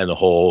house and the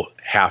whole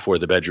half where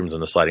the bedrooms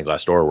and the sliding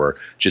glass door were,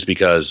 just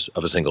because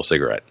of a single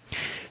cigarette.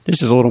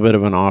 This is a little bit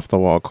of an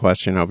off-the-wall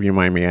question. I hope you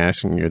mind me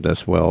asking you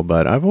this, Will,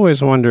 but I've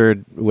always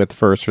wondered with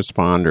first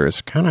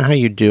responders kind of how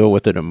you deal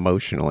with it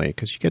emotionally,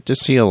 because you get to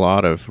see a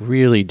lot of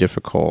really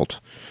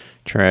difficult,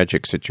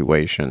 tragic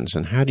situations,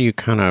 and how do you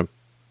kind of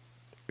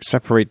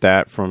separate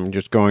that from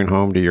just going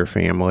home to your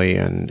family,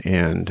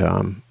 and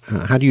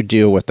how do you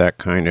deal with that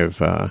kind of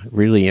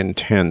really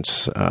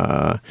intense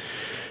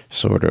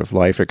sort of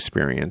life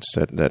experience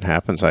that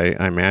happens, I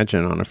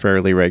imagine, on a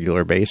fairly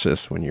regular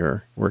basis when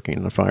you're working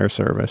in the fire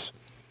service?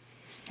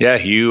 Yeah,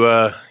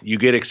 you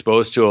get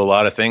exposed to a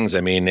lot of things.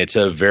 I mean, it's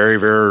a very,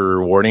 very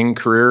rewarding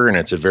career, and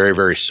it's a very,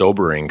 very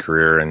sobering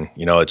career. And,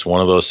 it's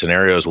one of those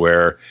scenarios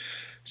where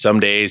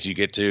some days you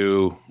get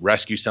to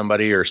rescue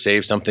somebody or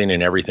save something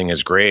and everything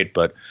is great.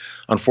 But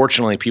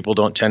unfortunately, people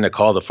don't tend to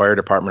call the fire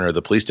department or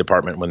the police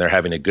department when they're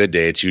having a good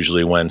day. It's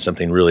usually when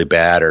something really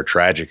bad or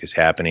tragic is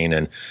happening.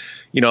 And,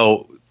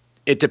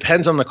 it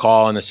depends on the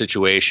call and the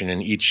situation,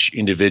 and each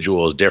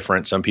individual is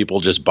different. Some people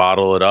just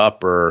bottle it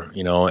up, or,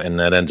 and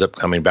that ends up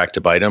coming back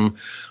to bite them.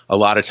 A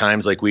lot of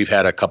times, like we've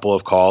had a couple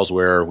of calls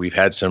where we've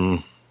had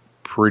some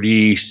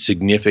pretty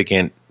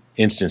significant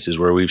instances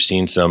where we've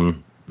seen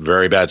some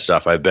very bad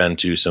stuff. I've been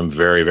to some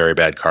very, very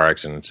bad car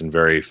accidents and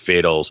very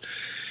fatals,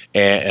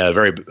 and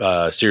very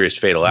serious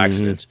fatal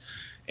accidents.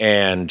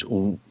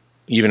 And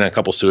even a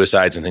couple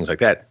suicides and things like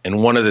that.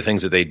 And one of the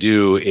things that they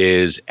do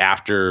is,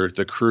 after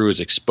the crew is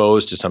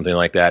exposed to something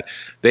like that,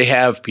 they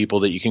have people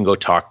that you can go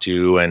talk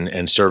to,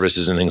 and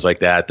services and things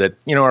like that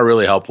are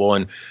really helpful.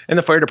 And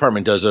the fire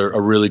department does a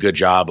really good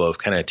job of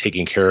kind of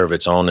taking care of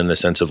its own, in the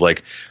sense of,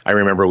 like, I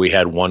remember we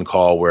had one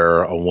call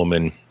where a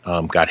woman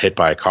got hit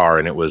by a car,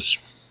 and it was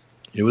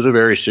a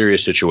very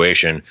serious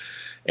situation.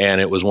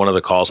 And it was one of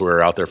the calls. We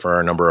were out there for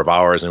a number of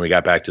hours, and we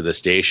got back to the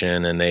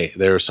station, and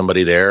there was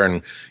somebody there,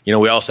 and we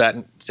all sat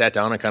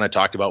down and kind of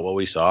talked about what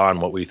we saw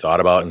and what we thought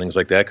about and things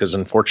like that. Because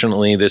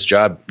unfortunately, this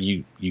job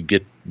you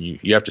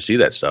have to see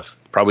that stuff.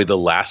 Probably the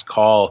last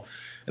call,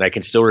 and I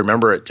can still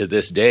remember it to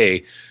this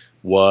day,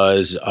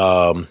 was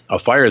a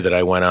fire that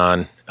I went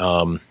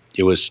on.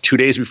 It was 2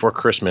 days before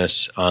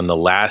Christmas. On the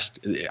last,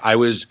 I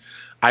was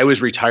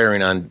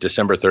retiring on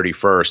December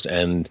 31st,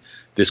 and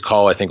this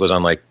call I think was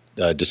on like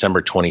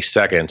December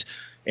 22nd,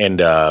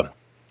 and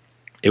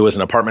it was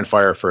an apartment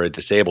fire for a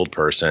disabled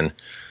person,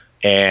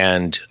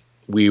 and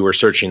we were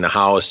searching the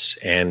house,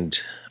 and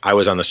I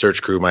was on the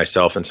search crew,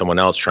 myself and someone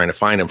else, trying to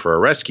find him for a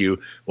rescue,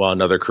 while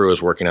another crew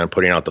was working on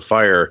putting out the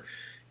fire.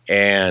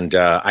 And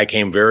I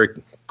came very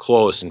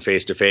close and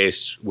face to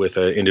face with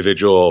an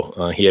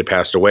individual. He had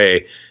passed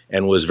away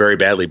and was very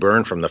badly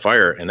burned from the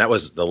fire. And that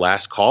was the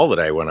last call that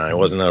I went on. It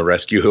wasn't a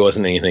rescue. It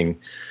wasn't anything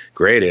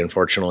great,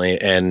 unfortunately.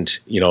 And,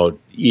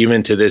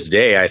 even to this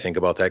day, I think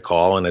about that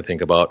call and I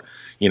think about,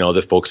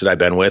 the folks that I've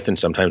been with, and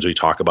sometimes we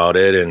talk about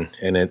it and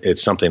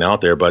it's something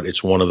out there, but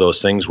it's one of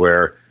those things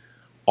where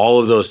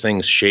all of those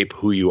things shape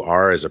who you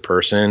are as a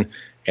person,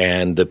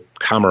 and the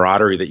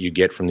camaraderie that you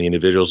get from the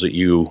individuals that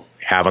you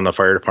have on the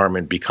fire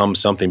department becomes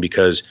something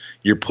because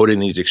you're put in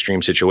these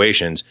extreme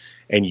situations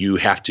and you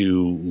have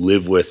to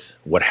live with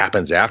what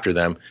happens after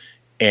them.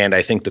 And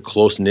I think the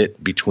close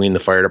knit between the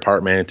fire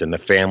department and the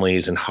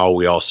families and how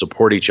we all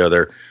support each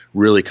other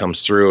really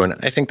comes through. And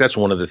I think that's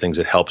one of the things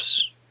that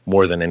helps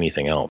more than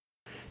anything else.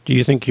 Do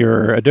you think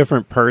you're a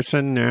different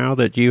person now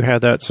that you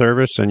had that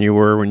service than you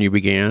were when you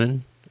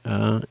began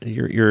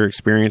your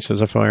experience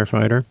as a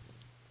firefighter?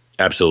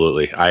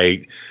 Absolutely.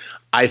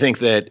 I think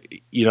that,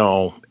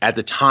 at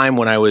the time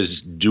when I was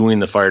doing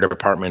the fire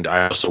department,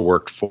 I also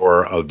worked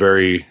for a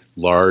very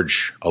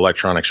large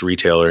electronics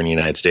retailer in the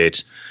United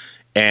States.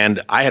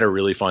 And I had a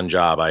really fun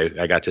job.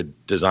 I got to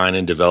design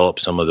and develop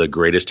some of the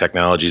greatest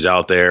technologies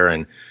out there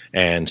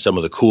and some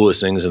of the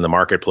coolest things in the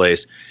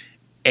marketplace.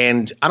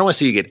 And I don't want to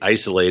say you get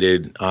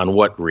isolated on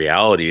what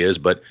reality is,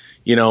 but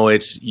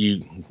it's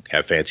you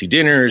have fancy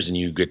dinners and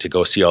you get to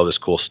go see all this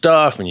cool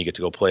stuff and you get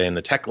to go play in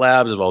the tech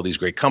labs of all these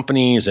great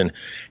companies and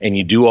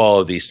you do all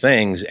of these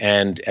things.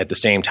 And at the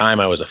same time,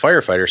 I was a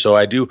firefighter, so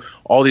I do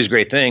all these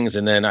great things.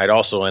 And then I'd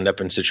also end up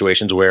in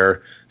situations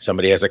where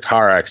somebody has a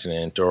car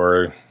accident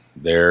or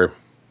their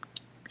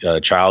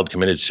child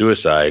committed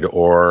suicide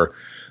or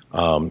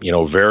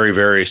very,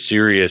 very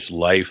serious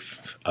life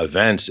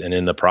events. And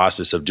in the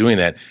process of doing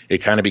that, it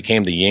kind of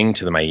became the yin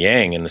to my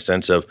yang in the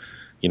sense of,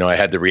 I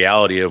had the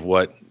reality of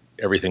what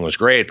everything was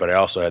great, but I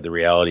also had the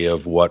reality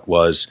of what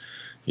was,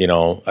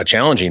 a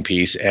challenging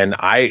piece. And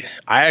I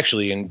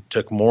actually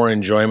took more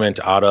enjoyment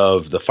out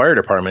of the fire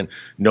department,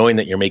 knowing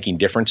that you're making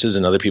differences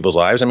in other people's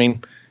lives. I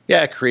mean,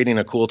 yeah, creating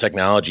a cool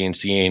technology and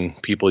seeing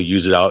people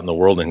use it out in the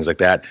world and things like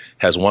that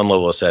has one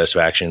level of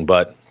satisfaction,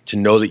 but to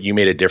know that you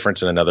made a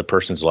difference in another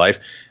person's life.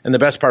 And the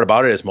best part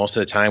about it is most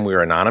of the time we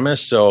were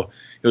anonymous. So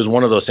it was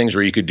one of those things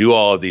where you could do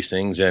all of these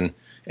things and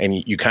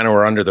you kind of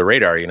were under the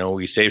radar.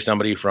 We saved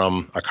somebody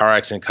from a car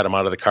accident, cut them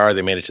out of the car.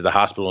 They made it to the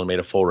hospital and made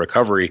a full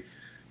recovery.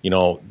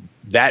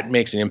 That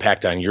makes an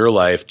impact on your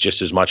life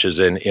just as much as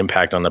an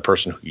impact on the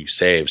person who you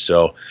save.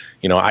 So,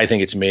 I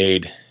think it's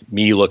made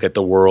me look at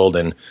the world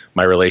and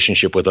my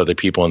relationship with other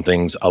people and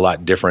things a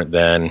lot different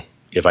than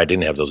if I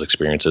didn't have those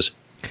experiences.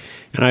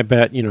 And I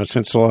bet,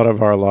 since a lot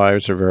of our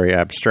lives are very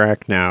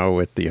abstract now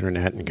with the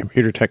internet and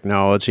computer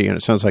technology, and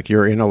it sounds like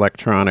you're in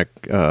electronic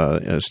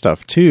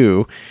stuff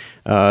too,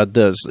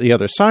 the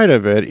other side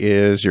of it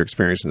is your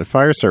experience in the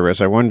fire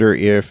service. I wonder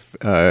if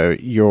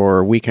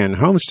your Weekend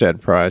Homestead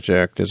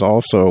project is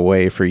also a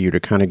way for you to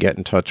kind of get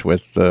in touch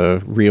with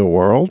the real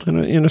world,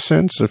 in a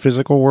sense, the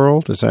physical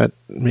world. Is that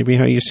maybe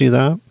how you see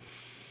that?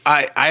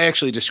 I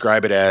actually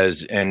describe it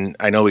as, and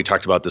I know we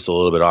talked about this a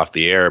little bit off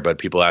the air, but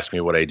people ask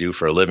me what I do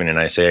for a living, and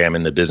I say I'm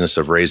in the business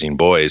of raising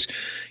boys.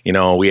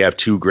 We have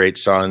 2 great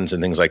sons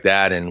and things like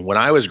that. And when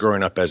I was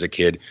growing up as a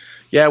kid,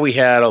 yeah, we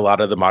had a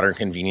lot of the modern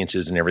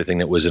conveniences and everything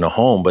that was in a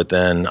home. But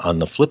then on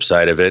the flip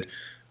side of it,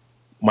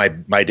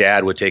 my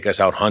dad would take us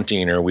out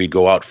hunting, or we'd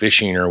go out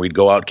fishing, or we'd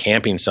go out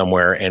camping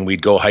somewhere, and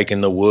we'd go hike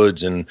in the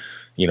woods and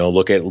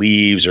look at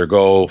leaves or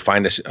go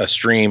find a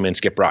stream and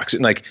skip rocks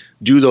and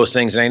do those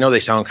things. And I know they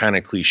sound kind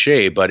of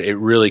cliche, but it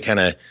really kind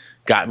of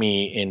got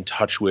me in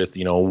touch with,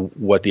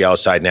 what the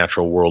outside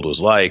natural world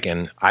was like.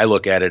 And I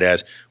look at it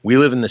as we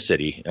live in the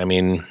city. I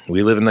mean,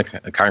 we live in the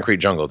concrete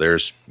jungle.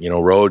 There's,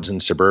 roads in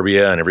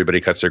suburbia and everybody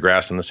cuts their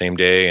grass on the same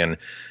day and,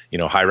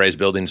 high-rise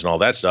buildings and all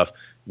that stuff.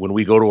 When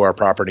we go to our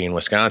property in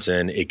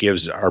Wisconsin, it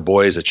gives our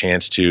boys a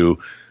chance to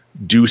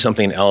do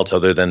something else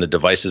other than the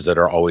devices that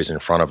are always in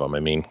front of them.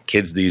 I mean,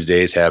 kids these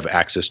days have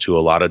access to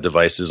a lot of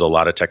devices, a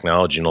lot of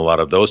technology, and a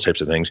lot of those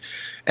types of things.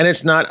 And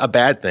it's not a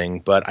bad thing,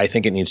 but I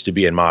think it needs to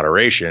be in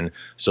moderation.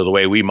 So the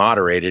way we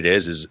moderate it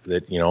is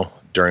that,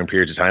 during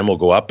periods of time we'll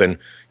go up and,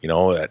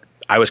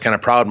 I was kind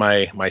of proud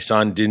my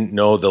son didn't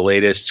know the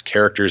latest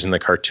characters in the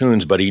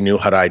cartoons, but he knew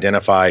how to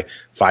identify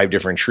 5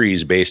 different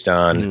trees based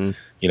on,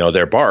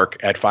 their bark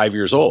at 5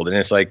 years old. And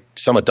it's like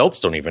some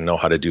adults don't even know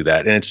how to do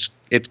that. And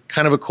it's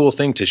kind of a cool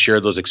thing to share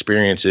those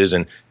experiences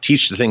and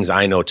teach the things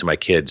I know to my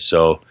kids.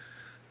 So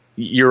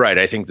you're right.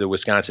 I think the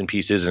Wisconsin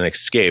piece is an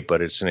escape,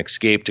 but it's an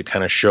escape to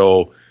kind of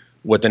show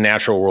what the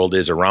natural world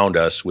is around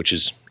us, which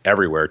is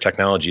everywhere.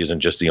 Technology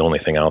isn't just the only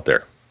thing out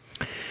there.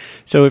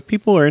 So if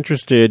people are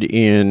interested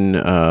in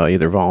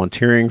either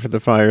volunteering for the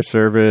fire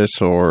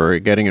service or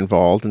getting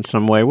involved in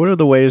some way, what are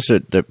the ways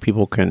that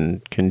people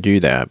can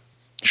do that?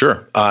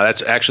 Sure.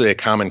 That's actually a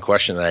common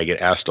question that I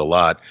get asked a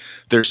lot.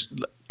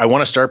 I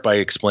want to start by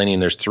explaining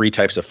there's 3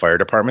 types of fire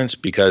departments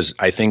because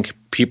I think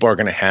people are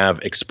going to have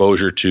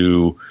exposure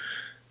to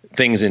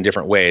things in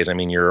different ways. I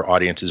mean, your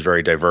audience is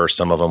very diverse.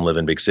 Some of them live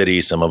in big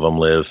cities. Some of them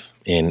live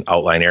in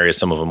outlying areas.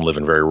 Some of them live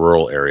in very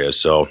rural areas.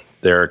 So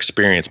their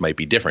experience might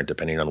be different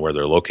depending on where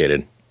they're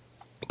located.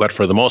 But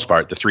for the most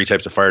part, the three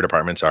types of fire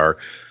departments are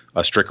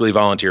a strictly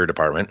volunteer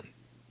department,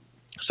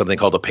 something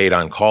called a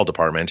paid-on-call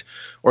department,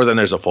 or then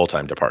there's a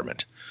full-time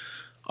department.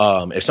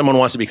 If someone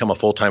wants to become a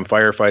full-time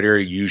firefighter,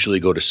 you usually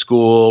go to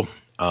school.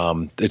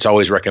 It's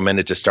always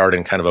recommended to start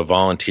in kind of a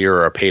volunteer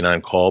or a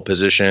paid-on-call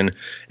position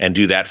and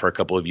do that for a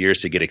couple of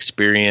years to get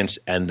experience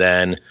and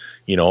then,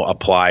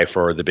 apply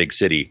for the big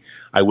city.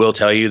 I will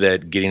tell you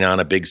that getting on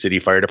a big city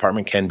fire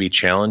department can be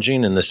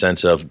challenging in the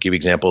sense of, give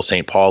example,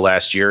 St. Paul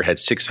last year had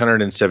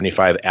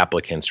 675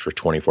 applicants for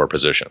 24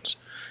 positions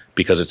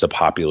because it's a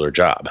popular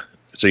job.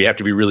 So you have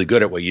to be really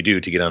good at what you do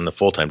to get on the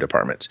full-time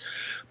departments.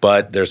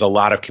 But there's a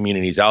lot of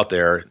communities out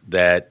there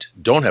that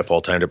don't have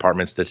full-time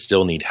departments that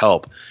still need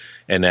help.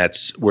 And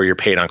that's where you're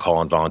paid on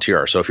call and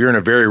volunteer. So if you're in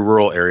a very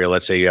rural area,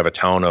 let's say you have a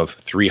town of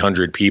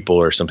 300 people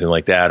or something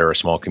like that, or a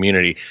small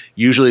community,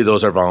 usually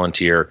those are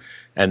volunteer.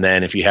 And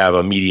then if you have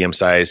a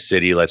medium-sized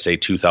city, let's say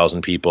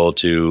 2,000 people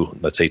to,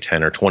 let's say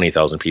 10 or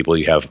 20,000 people,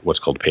 you have what's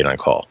called paid on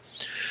call.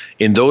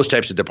 In those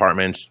types of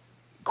departments,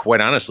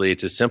 quite honestly,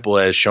 it's as simple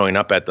as showing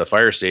up at the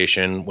fire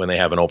station when they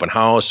have an open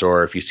house,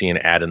 or if you see an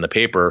ad in the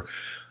paper,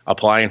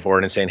 applying for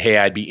it and saying, hey,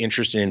 I'd be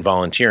interested in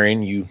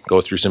volunteering. You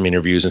go through some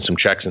interviews and some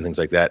checks and things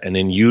like that. And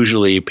then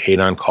usually paid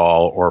on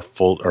call or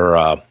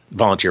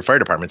volunteer fire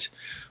departments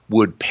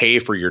would pay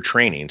for your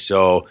training.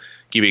 So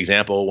give you an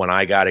example, when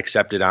I got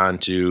accepted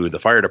onto the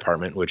fire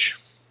department, which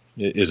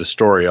is a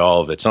story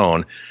all of its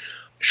own,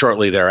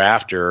 shortly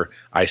thereafter,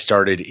 I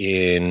started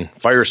in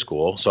fire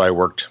school. So I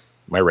worked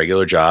my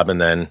regular job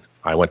and then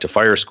I went to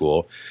fire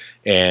school.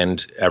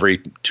 And every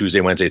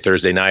Tuesday, Wednesday,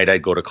 Thursday night,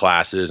 I'd go to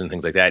classes and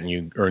things like that. And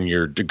you earn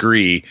your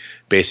degree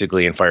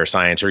basically in fire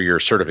science, or your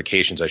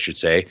certifications, I should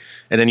say.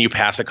 And then you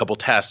pass a couple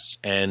tests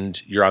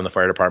and you're on the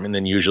fire department.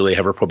 Then usually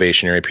have a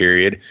probationary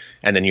period.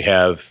 And then you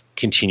have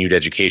continued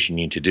education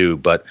you need to do.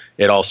 But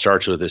it all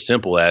starts with as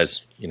simple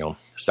as,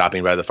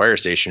 stopping by the fire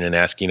station and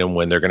asking them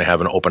when they're going to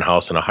have an open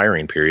house and a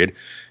hiring period.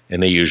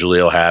 And they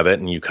usually will have it.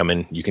 And you come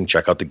in, you can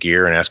check out the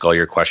gear and ask all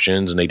your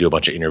questions. And they do a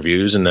bunch of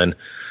interviews. And then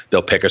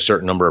they'll pick a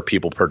certain number of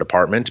people per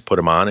department, put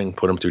them on and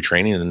put them through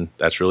training. And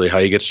that's really how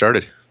you get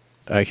started.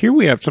 Here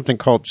we have something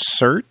called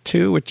CERT,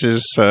 too, which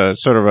is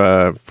sort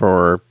of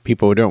for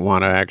people who don't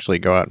want to actually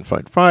go out and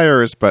fight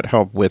fires, but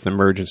help with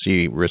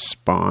emergency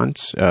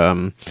response.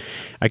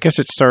 I guess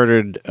it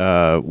started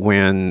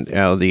when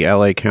the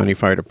L.A. County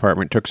Fire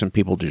Department took some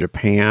people to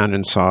Japan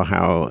and saw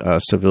how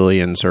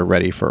civilians are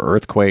ready for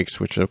earthquakes,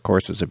 which, of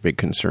course, is a big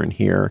concern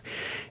here.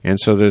 And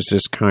so there's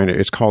this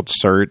it's called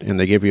CERT, and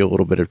they give you a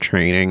little bit of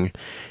training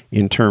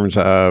in terms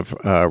of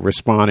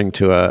responding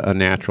to a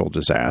natural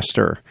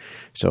disaster.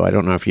 So I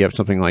don't know if you have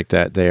something like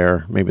that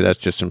there. Maybe that's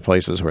just in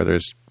places where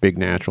there's big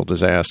natural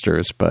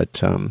disasters,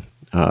 but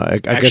I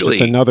guess it's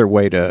another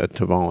way to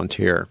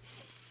volunteer.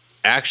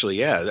 Actually,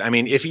 yeah. I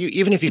mean,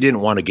 even if you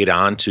didn't want to get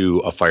onto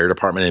a fire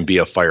department and be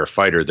a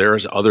firefighter,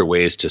 there's other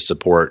ways to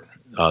support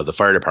the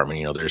fire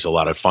department. There's a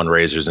lot of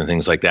fundraisers and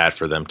things like that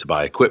for them to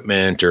buy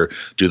equipment or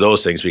do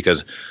those things,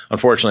 because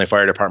unfortunately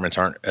fire departments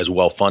aren't as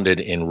well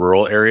funded in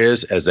rural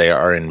areas as they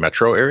are in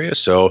metro areas.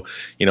 So,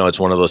 it's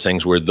one of those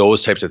things where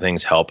those types of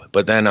things help.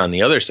 But then on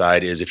the other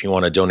side is if you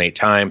want to donate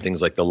time,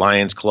 things like the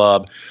Lions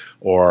Club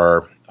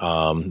or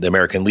the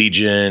American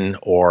Legion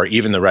or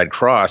even the Red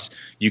Cross,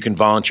 you can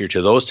volunteer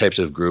to those types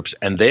of groups,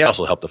 and they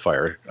also help the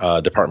fire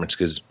departments.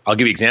 Because I'll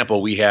give you an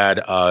example. We had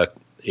a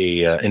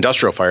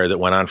industrial fire that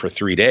went on for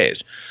 3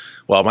 days.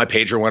 Well, my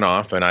pager went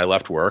off and I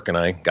left work and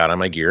I got on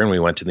my gear and we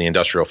went to the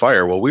industrial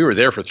fire. Well, we were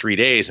there for 3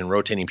 days and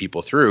rotating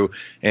people through,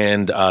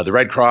 and the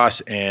Red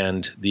Cross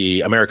and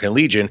the American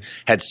Legion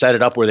had set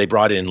it up where they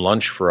brought in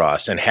lunch for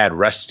us and had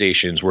rest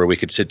stations where we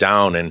could sit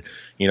down and,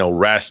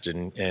 rest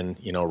and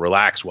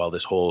relax while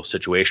this whole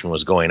situation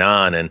was going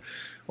on.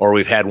 Or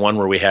we've had one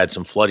where we had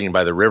some flooding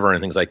by the river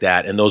and things like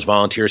that. And those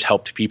volunteers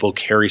helped people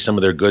carry some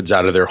of their goods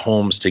out of their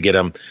homes to get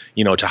them,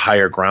 to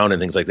higher ground and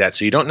things like that.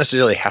 So you don't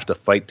necessarily have to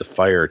fight the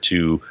fire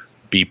to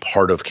be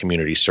part of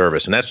community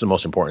service. And that's the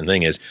most important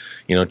thing is,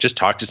 just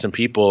talk to some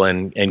people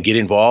and get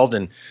involved.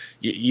 And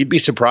you'd be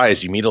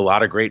surprised. You meet a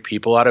lot of great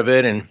people out of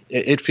it. And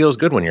it feels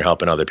good when you're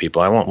helping other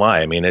people. I won't lie.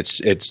 I mean,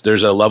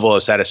 there's a level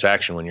of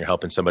satisfaction when you're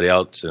helping somebody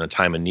else in a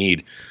time of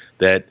need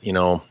that,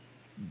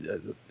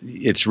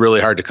 it's really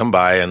hard to come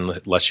by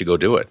unless you go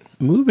do it.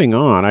 Moving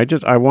on,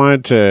 I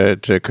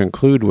wanted to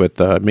conclude with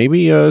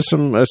maybe a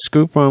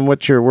scoop on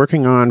what you're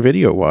working on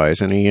video-wise.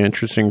 Any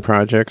interesting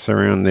projects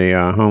around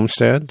the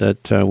homestead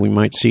that we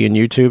might see in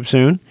YouTube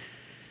soon?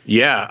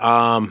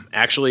 Yeah,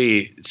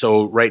 actually,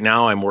 so right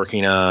now I'm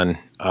working on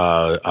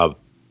a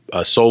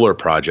solar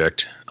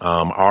project.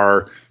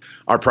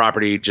 Our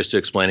property, just to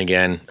explain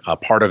again,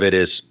 part of it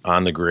is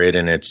on the grid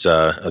and it's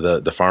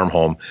the farm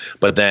home.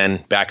 But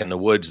then back in the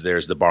woods,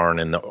 there's the barn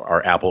and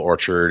our apple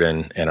orchard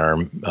and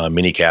our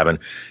mini cabin.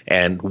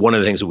 And one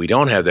of the things that we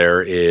don't have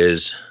there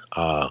is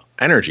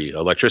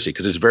electricity,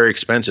 because it's very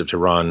expensive to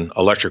run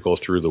electrical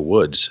through the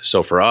woods.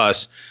 So for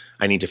us,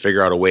 I need to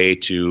figure out a way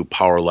to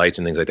power lights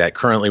and things like that.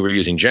 Currently, we're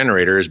using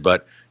generators,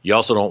 but you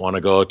also don't want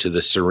to go to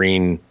the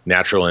serene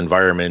natural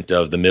environment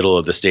of the middle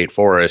of the state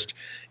forest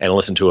and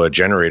listen to a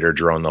generator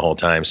drone the whole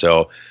time.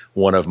 So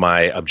one of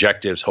my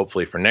objectives,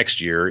 hopefully for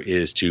next year,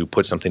 is to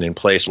put something in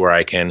place where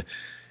I can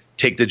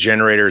take the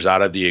generators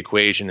out of the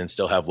equation and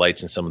still have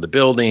lights in some of the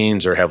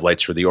buildings, or have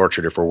lights for the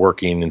orchard if we're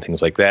working and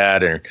things like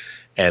that.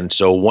 And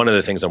so one of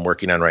the things I'm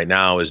working on right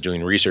now is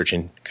doing research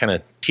and kind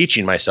of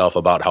teaching myself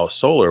about how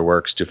solar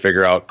works to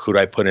figure out, could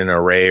I put in an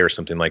array or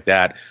something like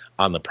that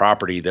on the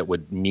property that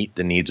would meet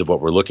the needs of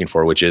what we're looking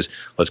for, which is,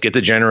 let's get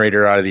the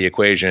generator out of the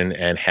equation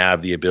and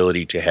have the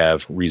ability to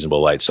have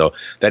reasonable light. So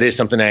that is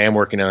something I am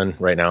working on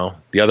right now.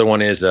 The other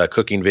one is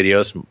cooking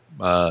videos.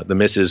 The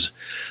missus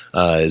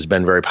has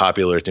been very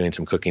popular at doing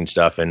some cooking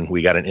stuff, and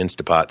we got an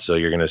Instapot, so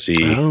you're going to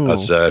see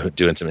us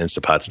doing some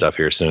Instapot stuff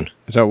here soon.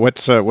 So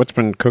what's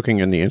been cooking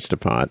in the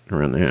Instapot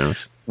around the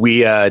house?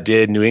 We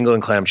did New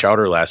England clam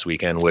chowder last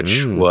weekend,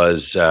 which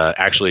was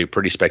actually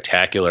pretty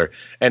spectacular.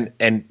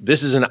 And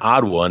this is an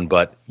odd one,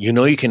 but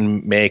you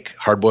can make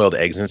hard-boiled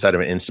eggs inside of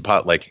an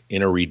Instapot like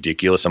in a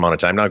ridiculous amount of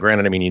time. Now,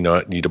 granted, I mean,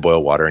 you need to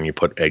boil water and you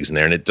put eggs in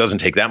there, and it doesn't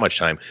take that much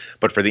time.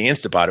 But for the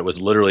Instapot, it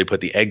was literally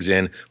put the eggs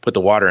in, put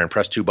the water in,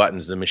 press two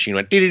buttons, the machine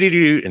went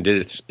dee-dee-dee-dee, and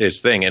did its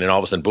thing, and then all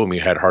of a sudden, boom,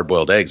 you had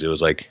hard-boiled eggs. It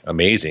was like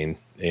amazing,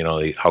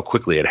 how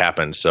quickly it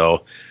happened.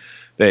 So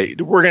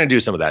we're going to do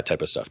some of that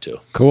type of stuff too.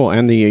 Cool.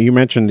 And you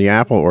mentioned the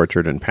apple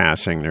orchard in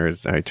passing.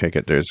 I take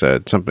it there's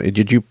something.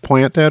 Did you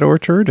plant that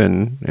orchard,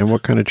 and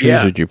what kind of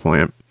trees did you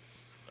plant?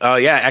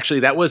 Yeah, actually,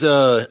 that was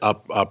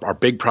our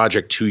big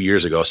project 2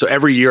 years ago. So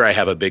every year I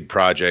have a big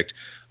project.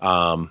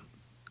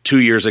 2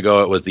 years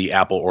ago, it was the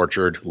apple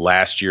orchard.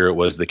 Last year, it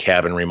was the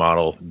cabin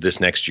remodel. This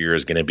next year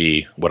is going to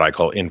be what I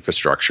call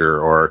infrastructure,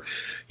 or,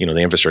 the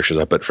infrastructure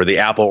stuff. But for the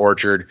apple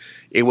orchard,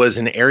 it was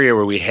an area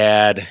where we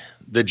had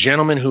the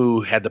gentleman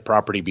who had the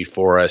property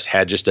before us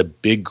had just a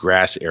big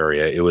grass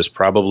area. It was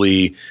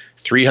probably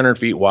 300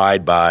 feet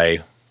wide by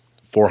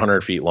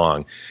 400 feet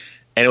long.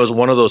 And it was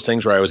one of those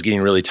things where I was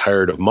getting really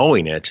tired of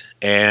mowing it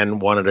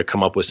and wanted to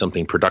come up with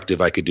something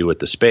productive I could do with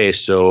the space.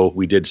 So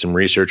we did some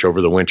research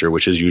over the winter,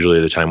 which is usually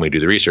the time we do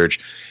the research.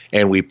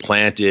 And we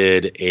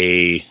planted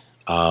a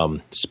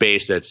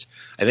space that's,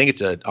 I think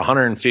it's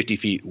 150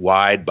 feet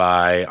wide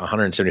by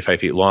 175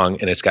 feet long,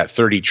 and it's got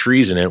 30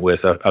 trees in it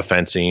with a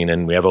fencing,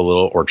 and we have a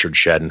little orchard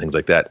shed and things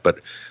like that.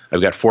 But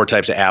I've got 4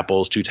 types of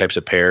apples, 2 types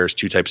of pears,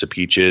 2 types of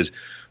peaches,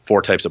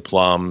 4 types of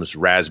plums,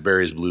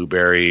 raspberries,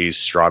 blueberries,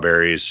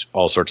 strawberries,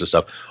 all sorts of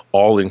stuff,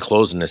 all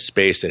enclosed in a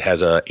space that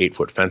has a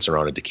 8-foot fence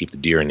around it to keep the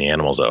deer and the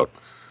animals out.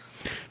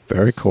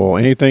 Very cool.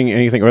 Anything?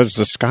 It was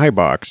the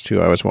skybox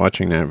too. I was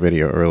watching that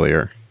video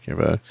earlier.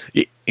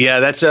 Yeah,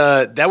 that's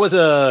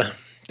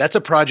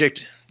a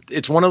project.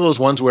 It's one of those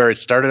ones where it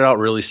started out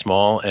really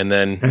small, and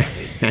then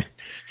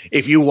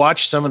if you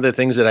watch some of the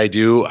things that I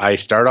do, I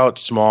start out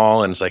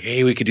small and it's like,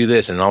 hey, we could do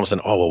this, and all of a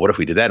sudden, oh, well, what if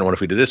we did that, and what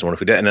if we did this, and what if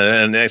we did that, and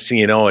then the next thing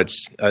you know,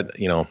 it's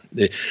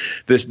the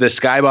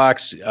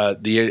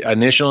skybox. The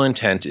initial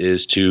intent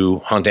is to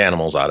hunt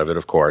animals out of it,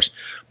 of course,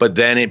 but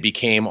then it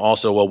became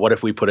also, well, what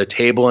if we put a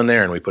table in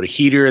there and we put a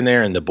heater in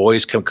there, and the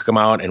boys come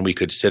out and we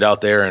could sit out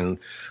there and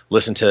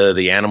listen to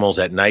the animals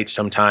at night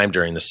sometime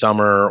during the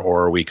summer,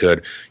 or we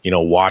could,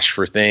 watch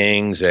for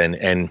things.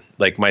 And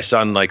like my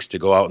son likes to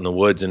go out in the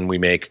woods, and we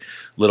make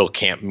little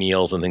camp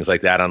meals and things like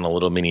that on a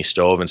little mini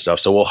stove and stuff.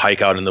 So we'll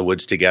hike out in the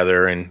woods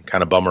together and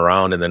kind of bum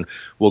around, and then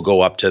we'll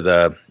go up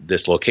to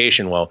this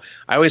location. Well,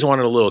 I always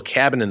wanted a little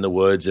cabin in the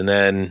woods, and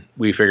then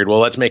we figured, well,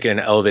 let's make it an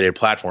elevated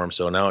platform.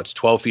 So now it's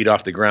 12 feet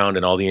off the ground,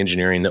 and all the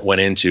engineering that went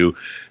into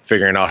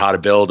figuring out how to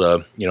build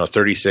a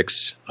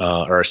 36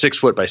 or a 6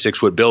 foot by 6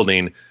 foot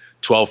building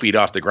 12 feet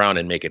off the ground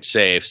and make it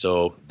safe.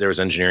 So there was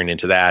engineering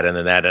into that, and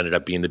then that ended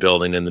up being the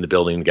building, and then the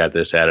building got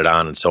this added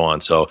on, and so on.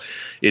 So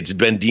it's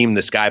been deemed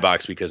the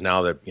skybox because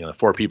now that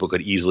 4 people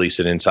could easily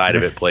sit inside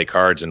of it, play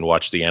cards, and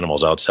watch the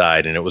animals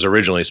outside. And it was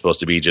originally supposed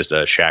to be just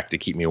a shack to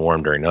keep me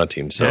warm during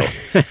hunting. So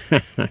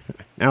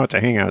now it's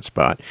a hangout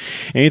spot.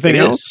 Anything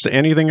else?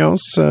 Anything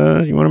else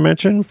you want to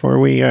mention before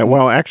we?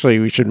 Well, actually,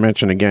 we should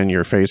mention again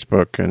your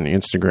Facebook and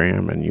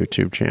Instagram and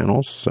YouTube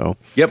channels. So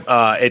yep,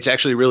 it's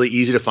actually really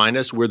easy to find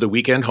us. We're the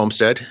Weekend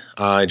Homestead.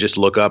 Just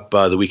look up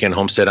the Weekend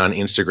Homestead on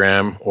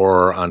Instagram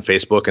or on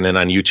Facebook, and then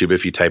on YouTube,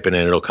 if you type it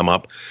in, it'll come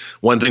up.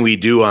 One thing we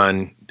do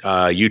on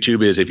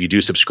YouTube is, if you do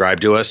subscribe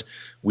to us,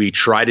 we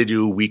try to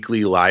do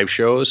weekly live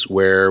shows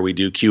where we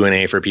do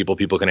Q&A for people.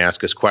 People can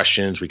ask us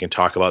questions. We can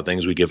talk about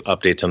things. We give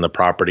updates on the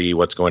property,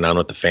 what's going on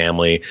with the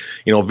family,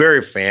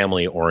 very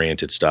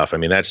family-oriented stuff. I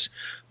mean, that's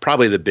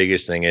probably the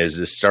biggest thing. Is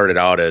this started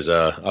out as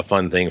a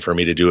fun thing for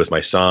me to do with my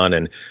son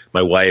and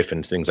my wife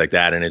and things like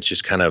that, and it's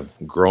just kind of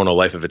grown a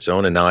life of its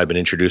own. And now I've been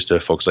introduced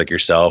to folks like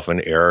yourself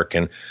and Eric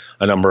and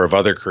a number of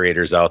other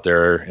creators out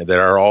there that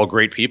are all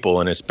great people,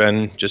 and it's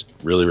been just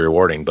really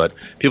rewarding. But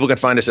people can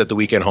find us at the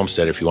Weekend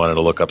Homestead if you wanted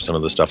to look up some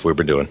of the stuff we've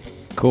been doing.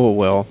 Cool.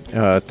 Well,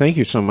 thank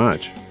you so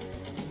much.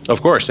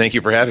 Of course. Thank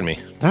you for having me.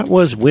 That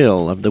was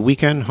Will of The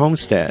Weekend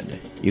Homestead.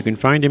 You can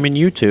find him in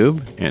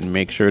YouTube, and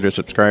make sure to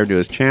subscribe to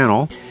his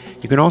channel.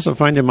 You can also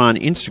find him on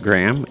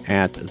Instagram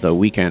at The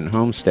Weekend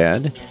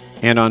Homestead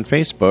and on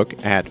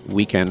Facebook at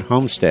Weekend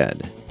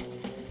Homestead.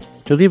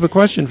 To leave a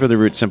question for the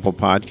Root Simple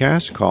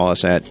podcast, call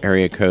us at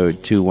area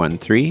code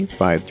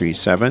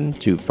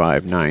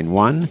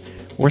 213-537-2591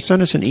 or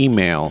send us an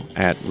email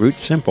at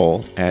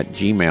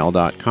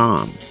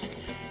rootsimple@gmail.com.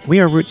 We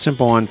are Root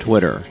Simple on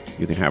Twitter.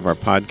 You can have our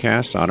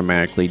podcasts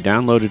automatically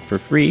downloaded for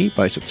free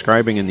by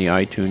subscribing in the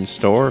iTunes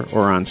Store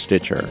or on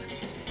Stitcher.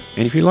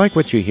 And if you like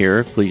what you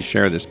hear, please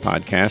share this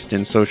podcast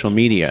in social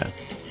media.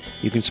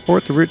 You can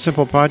support the Root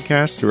Simple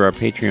podcast through our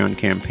Patreon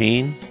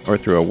campaign or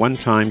through a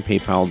one-time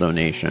PayPal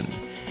donation.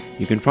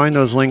 You can find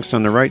those links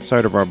on the right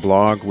side of our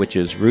blog, which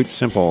is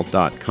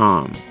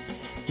rootsimple.com.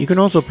 You can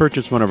also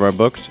purchase one of our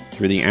books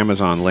through the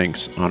Amazon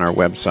links on our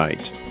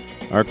website.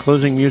 Our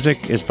closing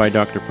music is by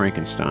Dr.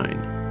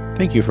 Frankenstein.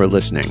 Thank you for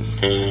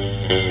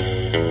listening.